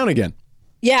going around again.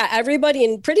 Yeah, everybody,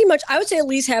 and pretty much, I would say at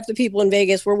least half the people in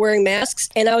Vegas were wearing masks.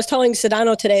 And I was telling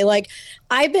Sedano today, like,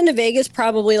 I've been to Vegas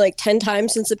probably like 10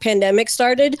 times since the pandemic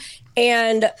started.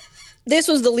 And this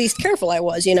was the least careful I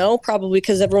was, you know, probably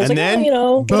because everyone's And like, then, oh, you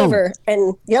know, boom. whatever.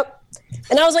 And yep.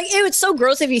 And I was like, ew, it's so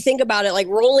gross if you think about it, like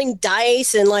rolling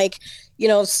dice and like, you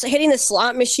know, hitting the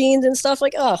slot machines and stuff.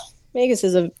 Like, oh, Vegas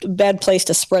is a bad place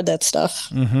to spread that stuff.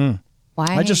 Mm-hmm. Why?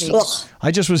 I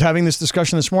just was having this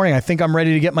discussion this morning. I think I'm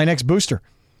ready to get my next booster.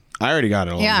 I already got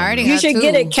it. Yeah, I already You got should two.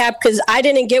 get it, Cap, because I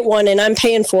didn't get one and I'm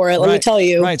paying for it. Let me tell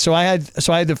you. Right. So I had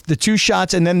the 2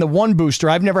 shots and then the 1 booster.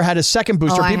 I've never had a second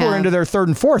booster. Oh, I People are have. into their 3rd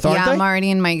and 4th, aren't Yeah, they? I'm already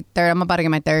in my 3rd. I'm about to get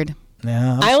my 3rd.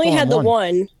 Yeah. I only had the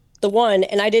one,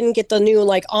 and I didn't get the new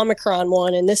like Omicron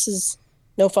one, and this is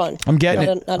no fun. I'm getting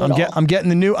it. Not at all. I'm getting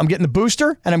the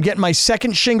booster, and I'm getting my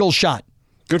 2nd shingles shot.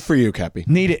 Good for you, Cappy.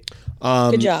 Need it.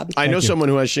 Good job. I know someone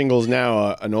who has shingles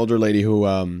now, an older lady who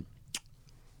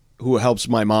helps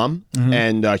my mom,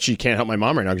 and she can't help my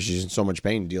mom right now because she's in so much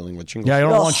pain dealing with shingles. Yeah, I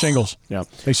don't want shingles. Yeah.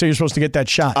 They say you're supposed to get that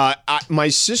shot. My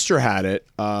sister had it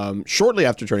shortly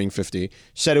after turning 50,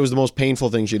 said it was the most painful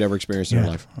thing she'd ever experienced in her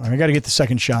life. I got to get the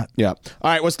 2nd shot. Yeah. All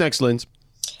right, what's next, Linz?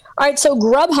 All right, so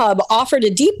Grubhub offered a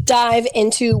deep dive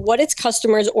into what its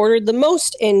customers ordered the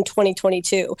most in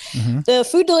 2022. The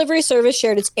food delivery service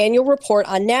shared its annual report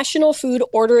on national food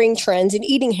ordering trends and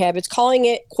eating habits, calling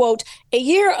it, quote, a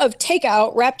year of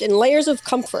takeout wrapped in layers of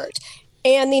comfort.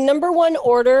 And the number one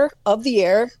order of the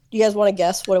year, do you guys want to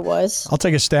guess what it was? I'll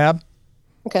take a stab.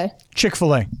 Okay.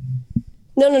 Chick-fil-A.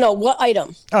 No. What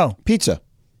item? Oh. Pizza.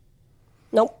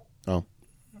 Nope.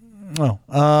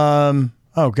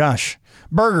 Oh, gosh.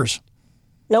 Burgers.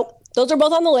 Nope. Those are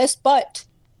both on the list, but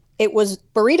it was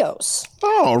burritos.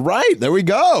 Oh, right. There we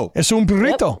go. Es un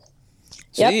burrito.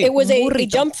 Yep, it was a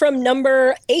jump from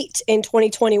number 8 in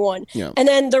 2021. Yeah. And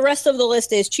then the rest of the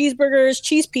list is cheeseburgers,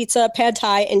 cheese pizza, pad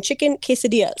thai, and chicken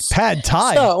quesadillas. Pad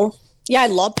thai? So, yeah, I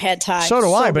love pad thai. So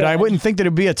do I, but good. I wouldn't think that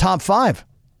it'd be a top 5.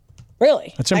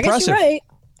 Really? That's I guess impressive. you're right.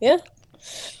 Yeah.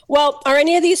 Well, are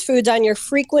any of these foods on your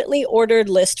frequently ordered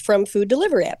list from food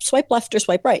delivery apps? Swipe left or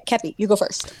swipe right? Cappy, you go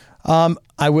first.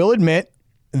 I will admit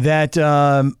that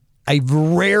I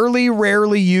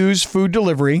rarely use food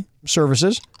delivery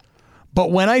services,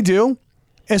 but when I do,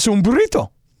 es un burrito.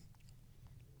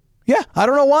 Yeah, I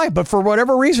don't know why, but for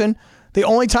whatever reason, the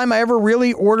only time I ever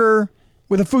really order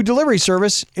with a food delivery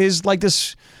service is like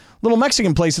this little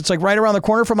Mexican place. It's like right around the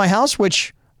corner from my house,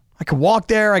 which I could walk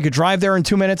there. I could drive there in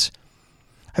 2 minutes.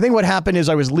 I think what happened is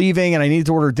I was leaving and I needed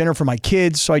to order dinner for my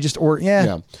kids, so I just ordered.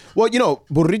 Yeah. Well, you know,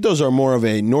 burritos are more of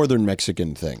a northern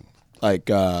Mexican thing. Like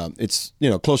it's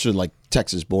closer to like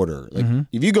Texas border. Like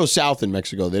if you go south in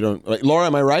Mexico, they don't. Like Laura,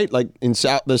 am I right? Like in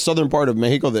the southern part of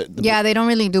Mexico, yeah, they don't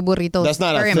really do burritos. That's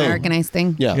not very a thing. Americanized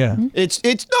thing. Yeah.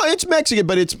 It's Mexican,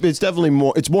 but it's definitely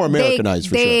more. It's more Americanized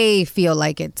for sure. They feel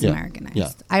like it's Americanized.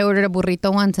 Yeah. I ordered a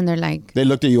burrito once, and they're like, they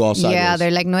looked at you all sideways. yeah,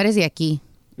 they're like, no eres de aquí.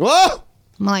 Whoa!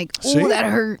 I'm like, ooh, that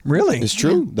hurt. Really? It's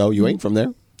true, though. You ain't from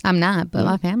there. I'm not, but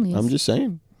my family is. I'm just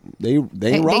saying. They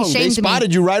ain't wrong. They shamed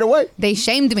spotted you right away. They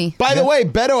shamed me. By the way,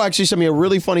 Beto actually sent me a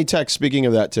really funny text speaking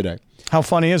of that today. How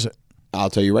funny is it? I'll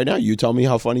tell you right now. You tell me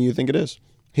how funny you think it is.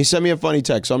 He sent me a funny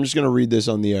text, so I'm just going to read this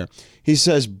on the air. He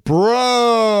says,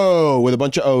 bro, with a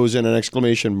bunch of O's and an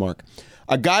exclamation mark.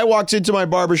 A guy walks into my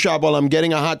barbershop while I'm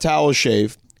getting a hot towel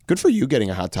shave. Good for you getting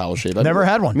a hot towel shave. Never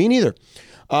had one. Me neither.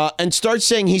 And starts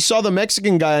saying he saw the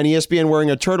Mexican guy on ESPN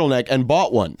wearing a turtleneck and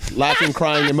bought one. Laughing,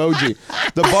 crying emoji.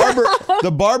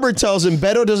 The barber tells him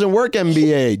Beto doesn't work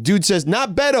NBA. Dude says,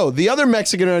 not Beto, the other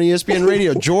Mexican on ESPN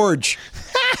radio, George.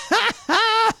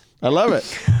 I love it.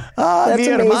 That's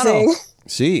amazing.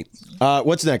 See.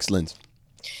 What's next, Linz?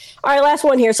 All right, last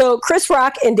one here. So Chris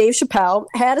Rock and Dave Chappelle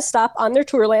had a stop on their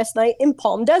tour last night in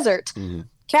Palm Desert. Mm-hmm.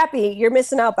 Cappy, you're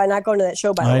missing out by not going to that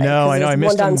show, by the way. I know. I missed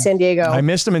one down them in San Diego. I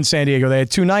missed them in San Diego. They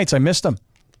had 2 nights. I missed them.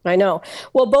 I know.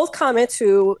 Well, both comics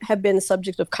who have been the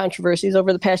subject of controversies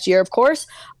over the past year, of course,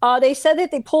 they said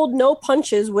that they pulled no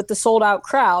punches with the sold-out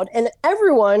crowd. And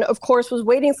everyone, of course, was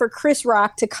waiting for Chris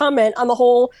Rock to comment on the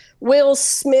whole Will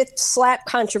Smith slap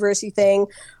controversy thing.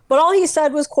 But all he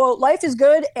said was, quote, life is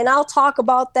good, and I'll talk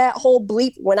about that whole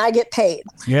bleep when I get paid.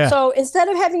 Yeah. So instead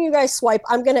of having you guys swipe,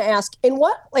 I'm going to ask, in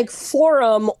what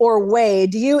forum or way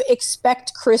do you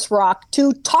expect Chris Rock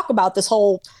to talk about this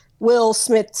whole Will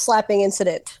Smith slapping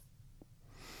incident?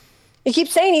 He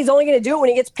keeps saying he's only going to do it when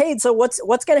he gets paid. So what's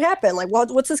going to happen?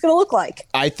 What's this going to look like?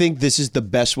 I think this is the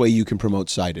best way you can promote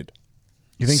Sided.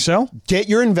 You think so? Get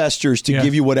your investors to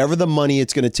give you whatever the money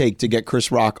it's going to take to get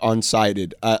Chris Rock on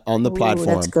Sided on the platform.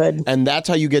 That's good. And that's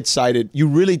how you get Sided. You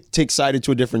really take Sided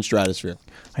to a different stratosphere.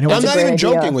 I know. I'm not even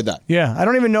joking with that. Yeah, I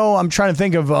don't even know. I'm trying to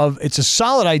think of. It's a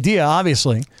solid idea,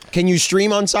 obviously. Can you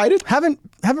stream on Sided? Haven't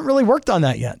really worked on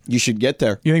that yet. You should get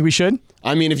there. You think we should?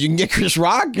 I mean, if you can get Chris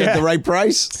Rock at the right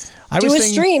price. Do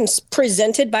his streams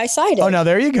presented by Sided. Oh, now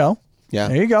there you go. Yeah.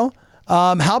 There you go.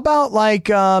 How about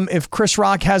if Chris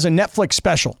Rock has a Netflix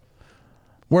special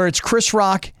where it's Chris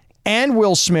Rock and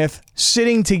Will Smith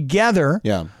sitting together.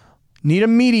 Yeah. Need a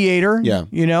mediator.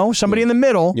 Yeah. Somebody in the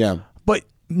middle. Yeah. But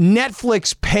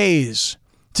Netflix pays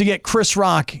to get Chris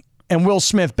Rock and Will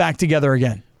Smith back together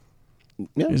again.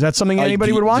 Yeah. Is that something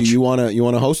anybody would watch? Do you want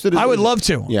to host it? I would love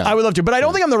to. Yeah. I would love to. But I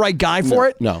don't think I'm the right guy for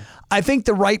it. No. I think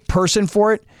the right person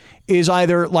for it is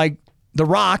either like The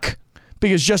Rock,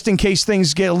 because just in case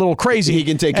things get a little crazy, he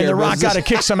can take care and of The Rock business. got to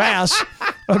kick some ass,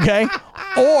 okay?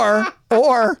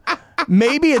 Or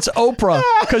maybe it's Oprah,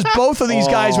 because both of these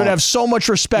guys would have so much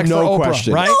respect for Oprah,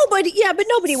 question. right? But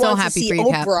nobody So wants to happy see for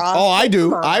you, Cap. Oprah. Oh, I do.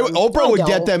 Come on. Oprah would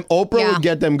get them. Oprah Yeah. would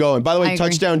get them going. By the I way, agree.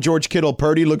 touchdown George Kittle.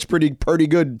 Purdy looks pretty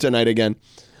good tonight again.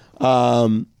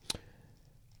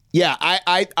 Yeah,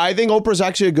 I think Oprah's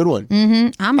actually a good one.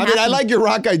 Mm-hmm. I mean, I like your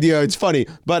Rock idea. It's funny,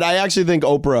 but I actually think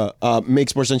Oprah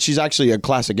makes more sense. She's actually a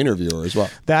classic interviewer as well.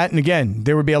 That, and again,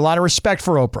 there would be a lot of respect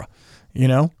for Oprah,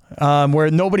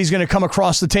 where nobody's going to come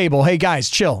across the table. Hey, guys,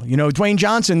 chill. Dwayne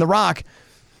Johnson, The Rock,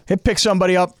 he'd pick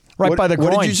somebody up right by the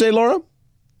groin. What did you say, Laura?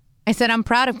 I said I'm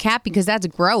proud of Cap because that's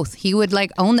growth. He would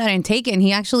own that and take it, and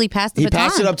he actually passed the He baton.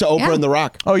 passed it up to Oprah and The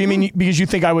Rock. Oh, you mean because you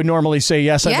think I would normally say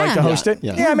yes, I'd like to host it?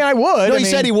 Yeah. I mean, I would. No, he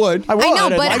said he would. I would. I know,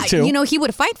 I'd but like to. he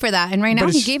would fight for that, and right now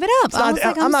But he it's- gave it up. it's not- I was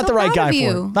like, I'm not so the right proud guy of for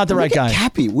you. it. Not the right guy.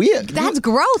 Happy. That's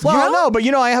growth, Well, bro. no, but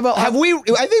I have a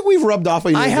I think we've rubbed off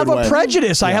on you. I have a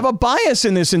prejudice. I have a bias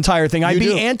in this entire thing. I'd be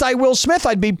do. anti Will Smith.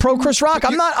 I'd be pro Chris Rock.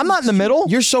 I'm not in the middle.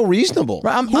 You're so reasonable.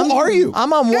 Who are you?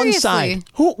 I'm on one Seriously. side.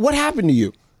 What happened to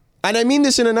you? And I mean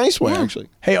this in a nice way, actually.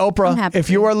 Hey, I'm Oprah, happy if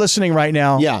for you you. are listening right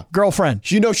now, girlfriend.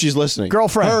 You know she's listening.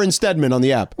 Girlfriend. Her and Stedman on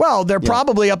the app. Well, they're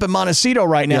probably up at Montecito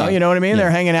right now. Yeah. You know what I mean? Yeah.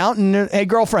 They're hanging out. And hey,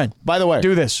 girlfriend, By the way,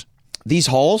 do this. these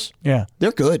halls, Yeah.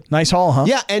 they're good. Nice haul, huh?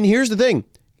 Yeah, and here's the thing.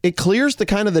 It clears the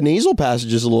kind of the nasal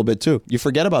passages a little bit, too. You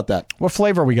forget about that. What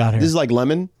flavor we got here? This is like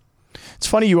lemon. It's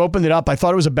funny you opened it up. I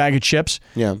thought it was a bag of chips.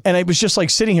 Yeah. And it was just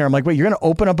sitting here. I'm like, wait, you're going to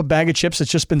open up a bag of chips that's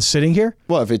just been sitting here?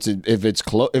 Well, if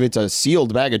it's a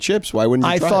sealed bag of chips, why wouldn't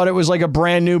you I try thought it was like a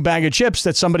brand new bag of chips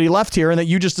that somebody left here and that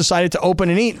you just decided to open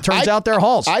and eat. Turns out they're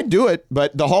halls. I'd do it,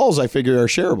 but the halls, I figure, are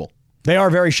shareable. They are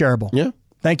very shareable. Yeah.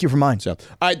 Thank you for mine. So, all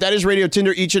right, that is Radio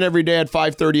Tinder each and every day at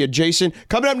 5:30 at Jason.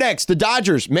 Coming up next, the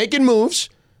Dodgers making moves.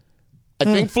 I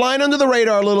think flying under the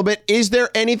radar a little bit. Is there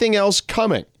anything else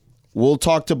coming? We'll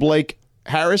talk to Blake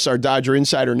Harris, our Dodger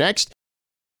insider, next.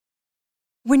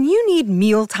 When you need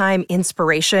mealtime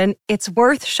inspiration, it's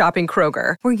worth shopping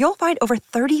Kroger, where you'll find over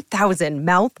 30,000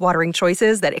 mouth-watering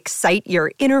choices that excite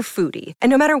your inner foodie. And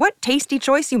no matter what tasty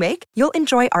choice you make, you'll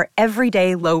enjoy our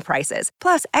everyday low prices,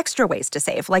 plus extra ways to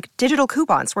save, like digital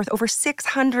coupons worth over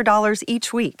 $600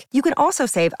 each week. You can also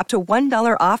save up to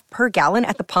 $1 off per gallon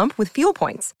at the pump with fuel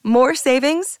points. More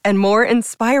savings and more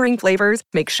inspiring flavors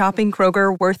make shopping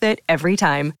Kroger worth it every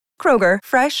time. Kroger,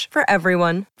 fresh for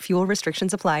everyone. Fuel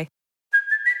restrictions apply.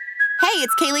 Hey,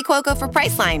 it's Kaylee Cuoco for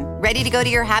Priceline. Ready to go to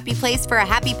your happy place for a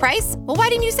happy price? Well, why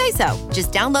didn't you say so?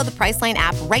 Just download the Priceline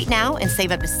app right now and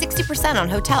save up to 60% on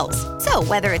hotels. So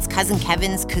whether it's Cousin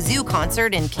Kevin's Kazoo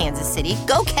Concert in Kansas City,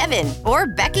 go Kevin, or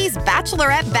Becky's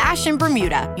Bachelorette Bash in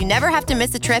Bermuda, you never have to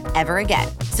miss a trip ever again.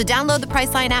 So download the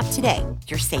Priceline app today.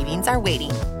 Your savings are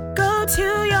waiting. Go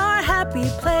to your happy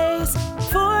place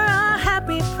for a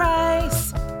happy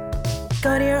price.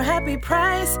 Go to your happy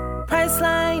price,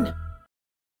 Priceline.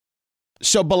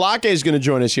 So Balake is going to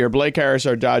join us here. Blake Harris,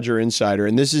 our Dodger insider,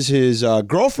 and this is his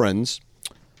girlfriend's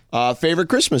favorite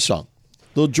Christmas song,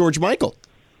 little George Michael.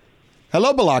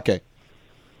 Hello, Balake.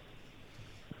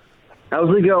 How's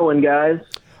it going, guys?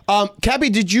 Cappy,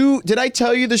 did I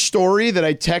tell you the story that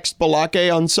I text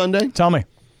Balake on Sunday? Tell me.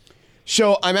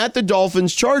 So I'm at the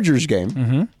Dolphins-Chargers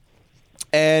game,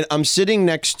 and I'm sitting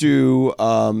next to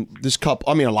this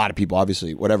couple. I mean, a lot of people,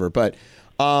 obviously, whatever. But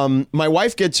my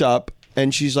wife gets up.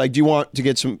 And she's like, "Do you want me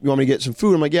to get some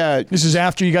food?" I'm like, "Yeah." This is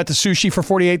after you got the sushi for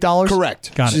 $48?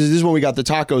 Correct. Got it. This is when we got the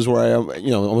tacos where I,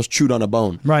 almost chewed on a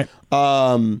bone. Right.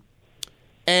 And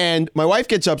my wife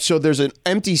gets up, so there's an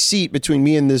empty seat between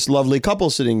me and this lovely couple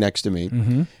sitting next to me.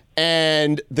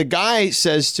 And the guy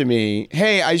says to me,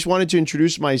 "Hey, I just wanted to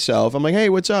introduce myself." I'm like, "Hey,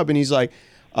 what's up?" And he's like,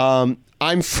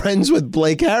 "I'm friends with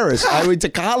Blake Harris. I went to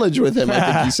college with him," I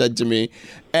think he said to me.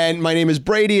 "And my name is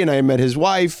Brady, and I met his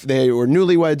wife. They were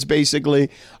newlyweds, basically.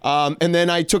 And then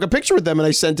I took a picture with them, and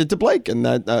I sent it to Blake. And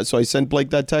so I sent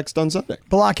Blake that text on Sunday."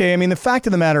 Balake, I mean, the fact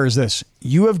of the matter is this.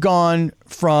 You have gone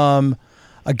from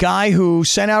a guy who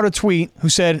sent out a tweet who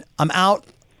said, "I'm out,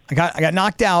 I got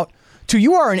knocked out," to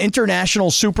you are an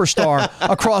international superstar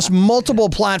across multiple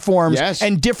platforms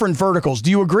and different verticals.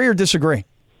 Do you agree or disagree?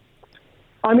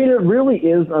 I mean, it really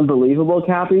is unbelievable,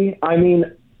 Cappy. I mean,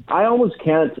 I almost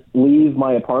can't leave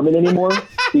my apartment anymore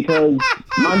because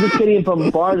I'm just getting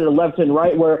bombarded left and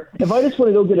right, where if I just want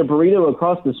to go get a burrito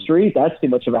across the street, that's too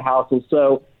much of a hassle.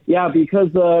 So, yeah,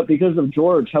 because of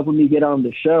George helping me get on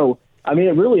the show, I mean,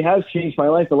 it really has changed my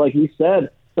life. But like you said,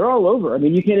 they're all over. I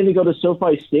mean, you can't even go to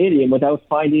SoFi Stadium without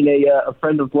finding a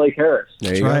friend of Blake Harris.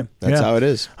 There you go. That's how it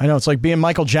is. I know. It's like being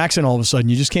Michael Jackson all of a sudden.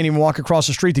 You just can't even walk across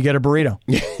the street to get a burrito.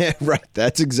 Yeah, right.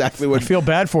 That's exactly what I feel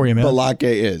bad for you, man. Balake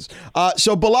is.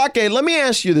 So, Balake, let me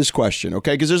ask you this question,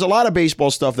 okay? Because there's a lot of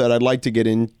baseball stuff that I'd like to get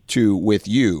into with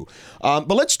you.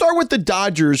 But let's start with the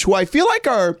Dodgers, who I feel like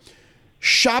are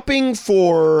shopping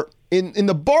for... in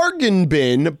the bargain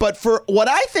bin, but for what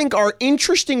I think are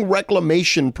interesting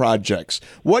reclamation projects.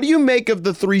 What do you make of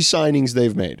the 3 signings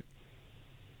they've made?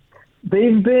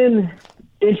 They've been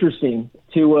interesting,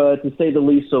 to say the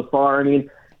least, so far. I mean,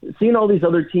 seeing all these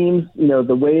other teams,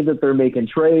 the way that they're making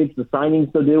trades, the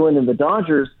signings they're doing, and the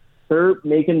Dodgers, they're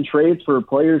making trades for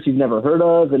players you've never heard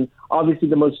of, and obviously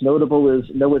the most notable is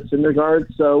Noah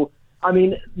Syndergaard. So, I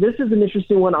mean, this is an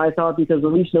interesting one, I thought, because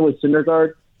at least Noah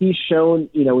Syndergaard, he's shown,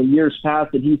 in years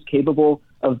past that he's capable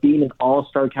of being an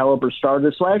all-star caliber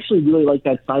starter. So I actually really like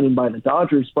that signing by the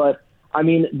Dodgers. But, I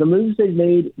mean, the moves they've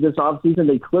made this offseason,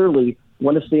 they clearly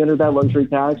want to stay under that luxury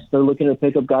tax. They're looking to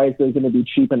pick up guys that are going to be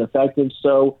cheap and effective.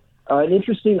 So an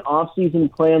interesting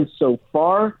offseason plan so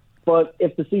far. But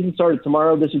if the season started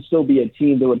tomorrow, this would still be a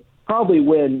team that would probably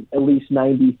win at least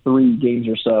 93 games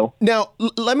or so. Now,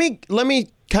 let me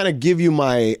kind of give you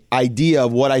my idea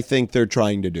of what I think they're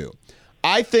trying to do.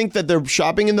 I think that they're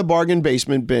shopping in the bargain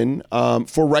basement bin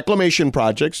for reclamation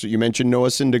projects. You mentioned Noah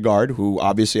Syndergaard, who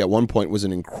obviously at one point was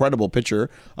an incredible pitcher,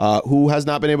 who has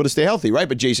not been able to stay healthy, right?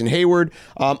 But Jason Hayward.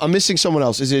 I'm missing someone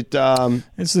else. Is it?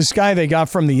 It's this guy they got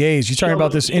from the A's. You're talking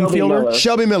about this infielder?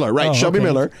 Shelby Miller, right? Oh, Shelby okay.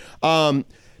 Miller.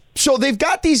 So they've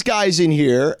got these guys in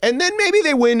here, and then maybe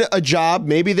they win a job.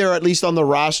 Maybe they're at least on the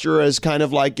roster as kind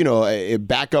of like, a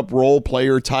backup role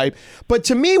player type. But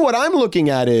to me, what I'm looking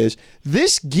at is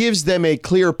this gives them a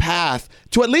clear path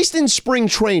to, at least in spring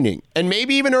training, and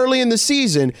maybe even early in the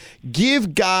season,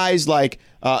 give guys like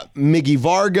Miggy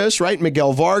Vargas, right?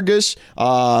 Miguel Vargas,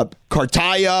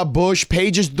 Cartaya, Bush,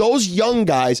 Pages, those young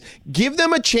guys, give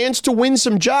them a chance to win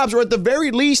some jobs, or at the very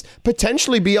least,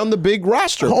 potentially be on the big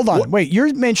roster. Hold on. Wait,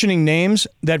 you're mentioning names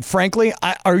that, frankly,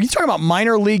 are you talking about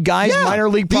minor league guys, minor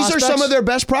league prospects? These are some of their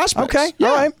best prospects. Okay,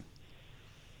 all right.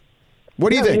 What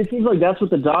do you think? I mean, it seems like that's what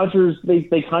the Dodgers,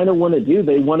 they kind of want to do.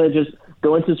 They want to just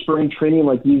go into spring training,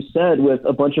 like you said, with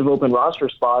a bunch of open roster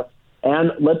spots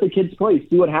and let the kids play,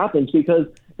 see what happens, because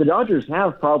the Dodgers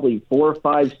have probably 4,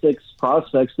 5, 6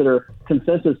 prospects that are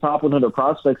consensus top 100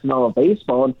 prospects in all of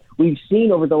baseball. And we've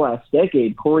seen over the last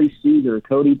decade, Corey Seager,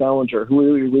 Cody Bellinger,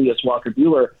 Julio Urias, Walker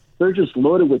Buehler, they're just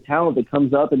loaded with talent that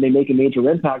comes up and they make a major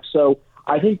impact. So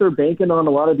I think they're banking on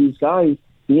a lot of these guys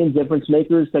being difference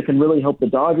makers that can really help the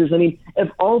Dodgers. I mean, if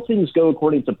all things go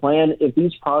according to plan, if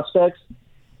these prospects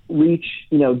reach,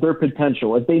 their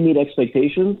potential, if they meet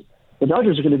expectations, the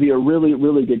Dodgers are going to be a really,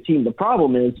 really good team. The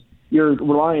problem is you're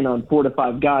relying on 4 to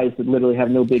 5 guys that literally have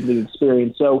no big league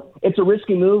experience. So it's a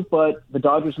risky move, but the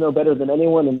Dodgers know better than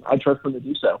anyone, and I trust them to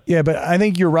do so. Yeah, but I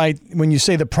think you're right when you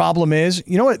say the problem is,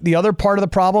 you know what the other part of the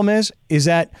problem is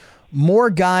that more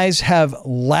guys have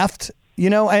left.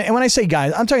 And when I say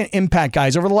guys, I'm talking impact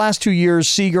guys. Over the last 2 years,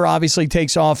 Seager obviously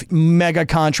takes off mega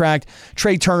contract.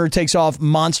 Trey Turner takes off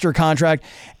monster contract.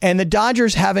 And the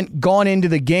Dodgers haven't gone into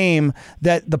the game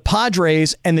that the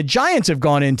Padres and the Giants have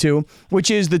gone into, which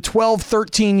is the 12,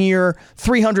 13-year,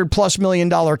 $300+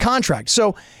 million contract.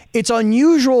 So it's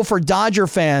unusual for Dodger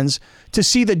fans to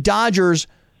see the Dodgers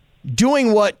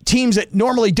doing what teams that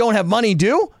normally don't have money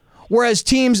do. Whereas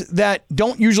teams that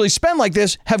don't usually spend like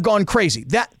this have gone crazy.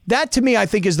 That to me, I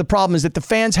think, is the problem, is that the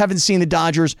fans haven't seen the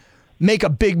Dodgers make a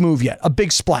big move yet, a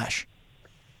big splash.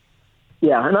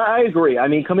 Yeah, and I agree. I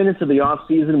mean, coming into the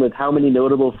offseason with how many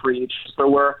notable free agents there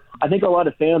were, I think a lot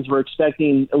of fans were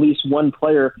expecting at least one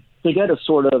player to get a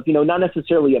sort of, not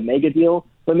necessarily a mega deal,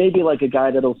 but maybe like a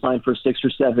guy that'll sign for 6 or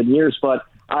 7 years. But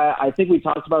I think we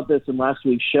talked about this in last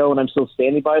week's show, and I'm still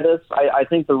standing by this. I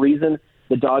think the reason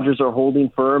the Dodgers are holding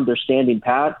firm, they're standing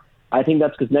pat, I think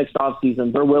that's because next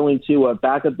offseason they're willing to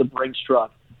back up the Brinks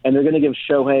truck, and they're going to give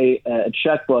Shohei a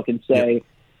checkbook and say,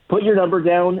 put your number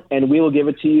down and we will give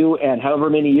it to you, and however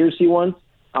many years he wants,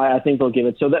 I think they'll give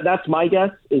it. So that's my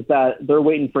guess, is that they're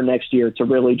waiting for next year to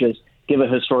really just give a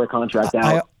historic contract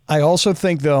out. I also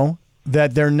think, though,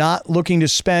 that they're not looking to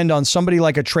spend on somebody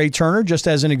like a Trey Turner, just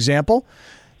as an example,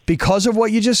 because of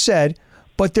what you just said.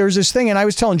 But there's this thing, and I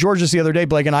was telling George this the other day,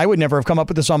 Blake, and I would never have come up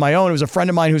with this on my own. It was a friend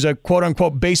of mine who's a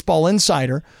quote-unquote baseball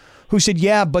insider who said,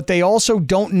 yeah, but they also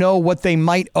don't know what they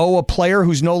might owe a player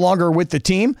who's no longer with the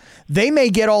team. They may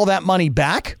get all that money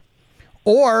back,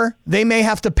 or they may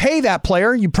have to pay that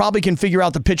player. You probably can figure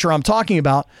out the picture I'm talking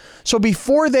about. So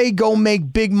before they go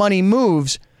make big money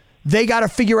moves, they got to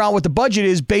figure out what the budget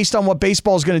is based on what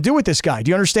baseball is going to do with this guy. Do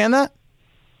you understand that?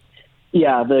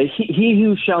 Yeah, he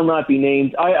who shall not be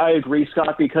named. I agree,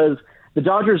 Scott, because the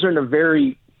Dodgers are in a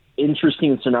very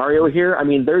interesting scenario here. I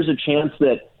mean, there's a chance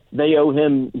that they owe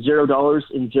him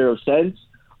 $0.00,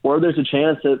 or there's a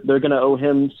chance that they're going to owe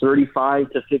him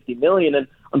 $35 to $50 million. And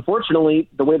unfortunately,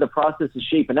 the way the process is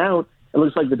shaping out, it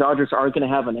looks like the Dodgers aren't going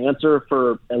to have an answer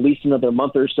for at least another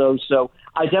month or so. So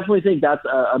I definitely think that's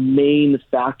a main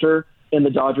factor in the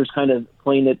Dodgers kind of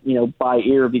playing it, by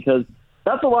ear, because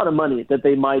that's a lot of money that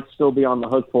they might still be on the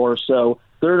hook for. So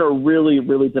they're in a really,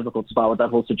 really difficult spot with that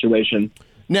whole situation.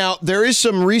 Now, there is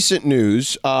some recent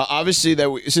news, obviously,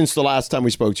 since the last time we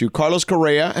spoke to you. Carlos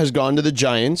Correa has gone to the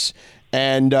Giants,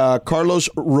 and Carlos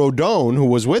Rodon, who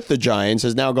was with the Giants,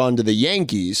 has now gone to the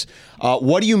Yankees.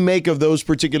 What do you make of those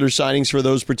particular signings for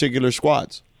those particular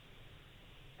squads?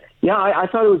 Yeah, I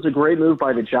thought it was a great move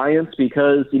by the Giants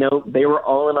because, they were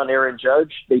all in on Aaron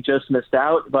Judge. They just missed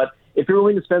out. But if you're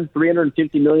willing to spend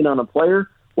 $350 million on a player,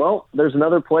 well, there's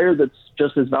another player that's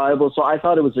just as valuable. So I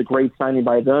thought it was a great signing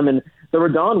by them. And the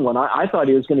Rodon one, I thought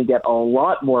he was going to get a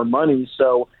lot more money.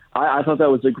 So I thought that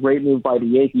was a great move by the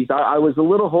Yankees. I was a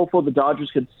little hopeful the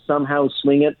Dodgers could somehow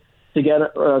swing it to get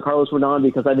Carlos Rodon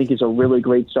because I think he's a really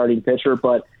great starting pitcher.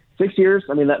 But 6 years,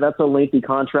 I mean, that's a lengthy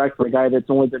contract for a guy that's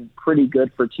only been pretty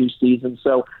good for 2 seasons.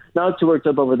 So not too worked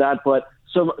up over that, but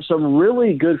some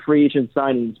really good free agent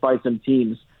signings by some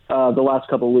teams the last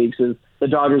couple of weeks. Is the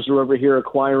Dodgers are over here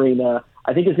acquiring,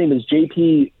 I think his name is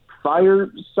JP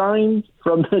Firesign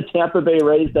from the Tampa Bay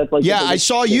Rays. That's like I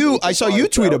saw you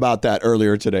tweet about that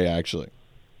earlier today, actually.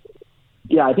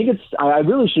 Yeah, I think I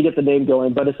really should get the name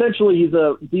going, but essentially he's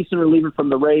a decent reliever from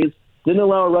the Rays. Didn't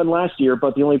allow a run last year,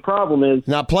 but the only problem is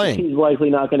not playing. He's likely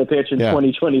not going to pitch in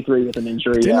 2023 with an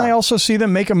injury. Didn't I also see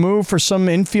them make a move for some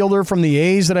infielder from the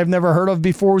A's that I've never heard of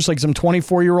before? It was like some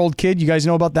 24-year-old kid. You guys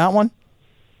know about that one?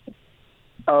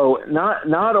 Oh,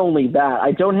 not only that.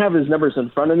 I don't have his numbers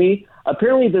in front of me.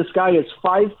 Apparently, this guy is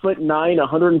 5'9",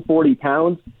 140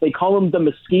 pounds. They call him the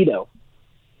Mosquito.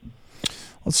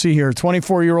 Let's see here.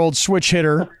 24-year-old switch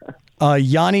hitter,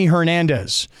 Yanni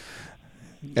Hernandez.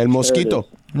 El Mosquito.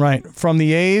 Right, from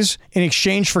the A's in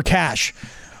exchange for cash.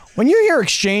 When you hear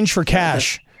exchange for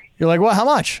cash, you're like, well, how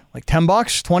much? Like $10,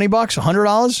 $20,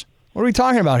 $100? What are we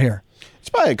talking about here? It's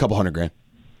probably a couple $100,000.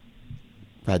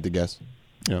 If I had to guess.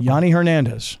 Yeah. Yanni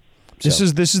Hernandez. This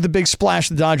is the big splash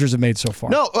the Dodgers have made so far.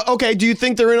 No, okay. Do you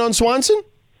think they're in on Swanson?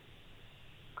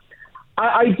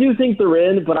 I do think they're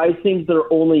in, but I think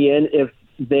they're only in if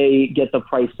they get the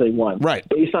price they want. Right.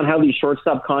 Based on how these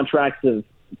shortstop contracts have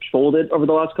folded over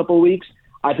the last couple of weeks,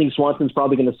 I think Swanson's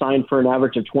probably going to sign for an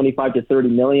average of 25 to 30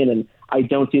 million, and I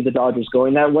don't see the Dodgers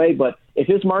going that way. But if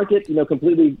his market,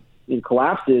 completely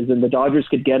collapses and the Dodgers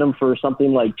could get him for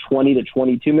something like 20 to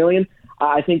 22 million,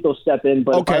 I think they'll step in.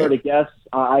 But if I were to guess,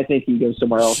 I think he goes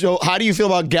somewhere else. So how do you feel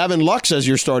about Gavin Lux as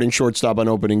your starting shortstop on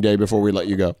opening day before we let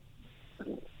you go?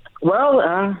 Well,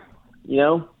 I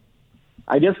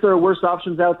guess there are worse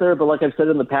options out there, but like I've said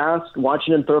in the past,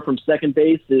 watching him throw from second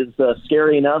base is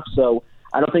scary enough, so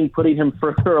I don't think putting him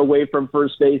further away from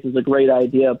first base is a great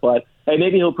idea, but hey,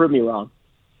 maybe he'll prove me wrong.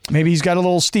 Maybe he's got a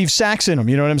little Steve Sachs in him,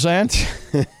 you know what I'm saying?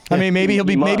 I mean, maybe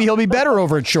he'll be better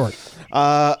over at short.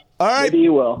 All right. Maybe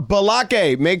you will.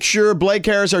 Balake, make sure Blake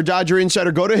Harris, our Dodger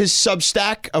Insider, go to his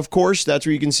Substack, of course. That's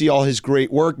where you can see all his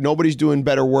great work. Nobody's doing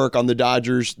better work on the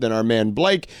Dodgers than our man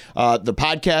Blake. The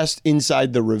podcast,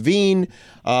 Inside the Ravine.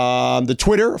 The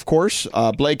Twitter, of course,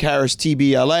 Blake Harris,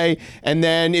 TBLA. And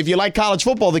then if you like college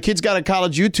football, the kid's got a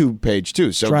college YouTube page,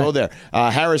 too. So go there.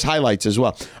 Harris highlights as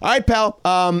well. All right, pal.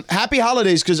 Happy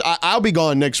holidays, because I'll be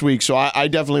gone next week, so I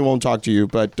definitely won't talk to you.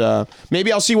 But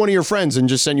maybe I'll see one of your friends and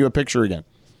just send you a picture again.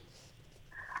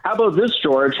 How about this,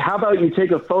 George? How about you take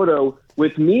a photo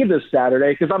with me this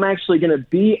Saturday? Because I'm actually going to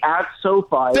be at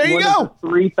SoFi. There you go.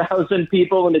 3,000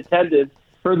 people in attendance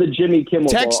for the Jimmy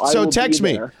Kimmel Bowl. So text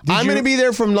me. I'm going to be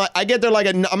there from I'm going to get there like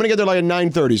at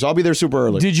 9:30. So I'll be there super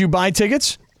early. Did you buy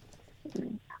tickets?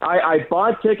 I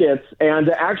bought tickets,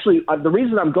 and actually the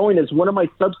reason I'm going is one of my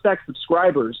Substack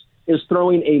subscribers is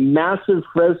throwing a massive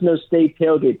Fresno State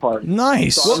tailgate party.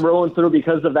 Nice. So I'm rolling through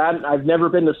because of that. I've never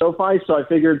been to SoFi, so I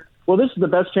figured, well, this is the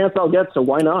best chance I'll get, so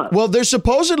why not? Well, there's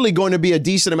supposedly going to be a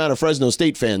decent amount of Fresno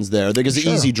State fans there because the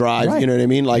easy drive, you know what I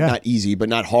mean? Like, not easy, but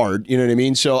not hard, you know what I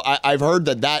mean? So I've heard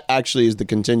that actually is the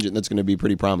contingent that's going to be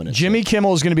pretty prominent. Jimmy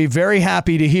Kimmel is going to be very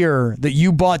happy to hear that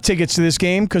you bought tickets to this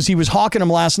game because he was hawking them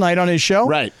last night on his show.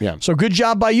 Right, yeah. So good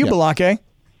job by you, Balake.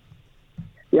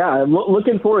 Yeah, I'm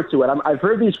looking forward to it. I've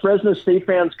heard these Fresno State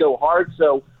fans go hard,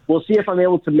 so we'll see if I'm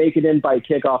able to make it in by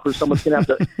kickoff, or someone's going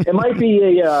to have to. It might be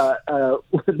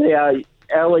the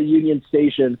LA Union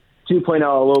Station 2.0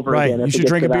 all over again. You should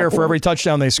drink a beer for every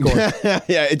touchdown they score. Yeah,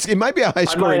 it might be a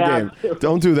high-scoring game.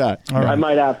 Don't do that. All right. I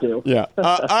might have to. Yeah.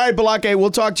 All right, Balake,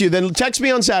 we'll talk to you. Then text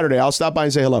me on Saturday. I'll stop by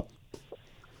and say hello.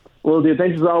 Will do.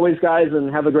 Thanks as always, guys,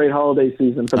 and have a great holiday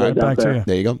season for those out there.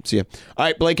 There you go. See you. All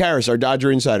right, Blake Harris, our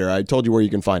Dodger Insider. I told you where you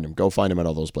can find him. Go find him at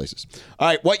all those places. All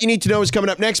right, what you need to know is coming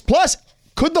up next. Plus,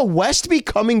 could the West be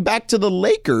coming back to the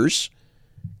Lakers,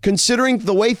 considering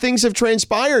the way things have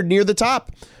transpired near the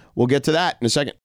top? We'll get to that in a second.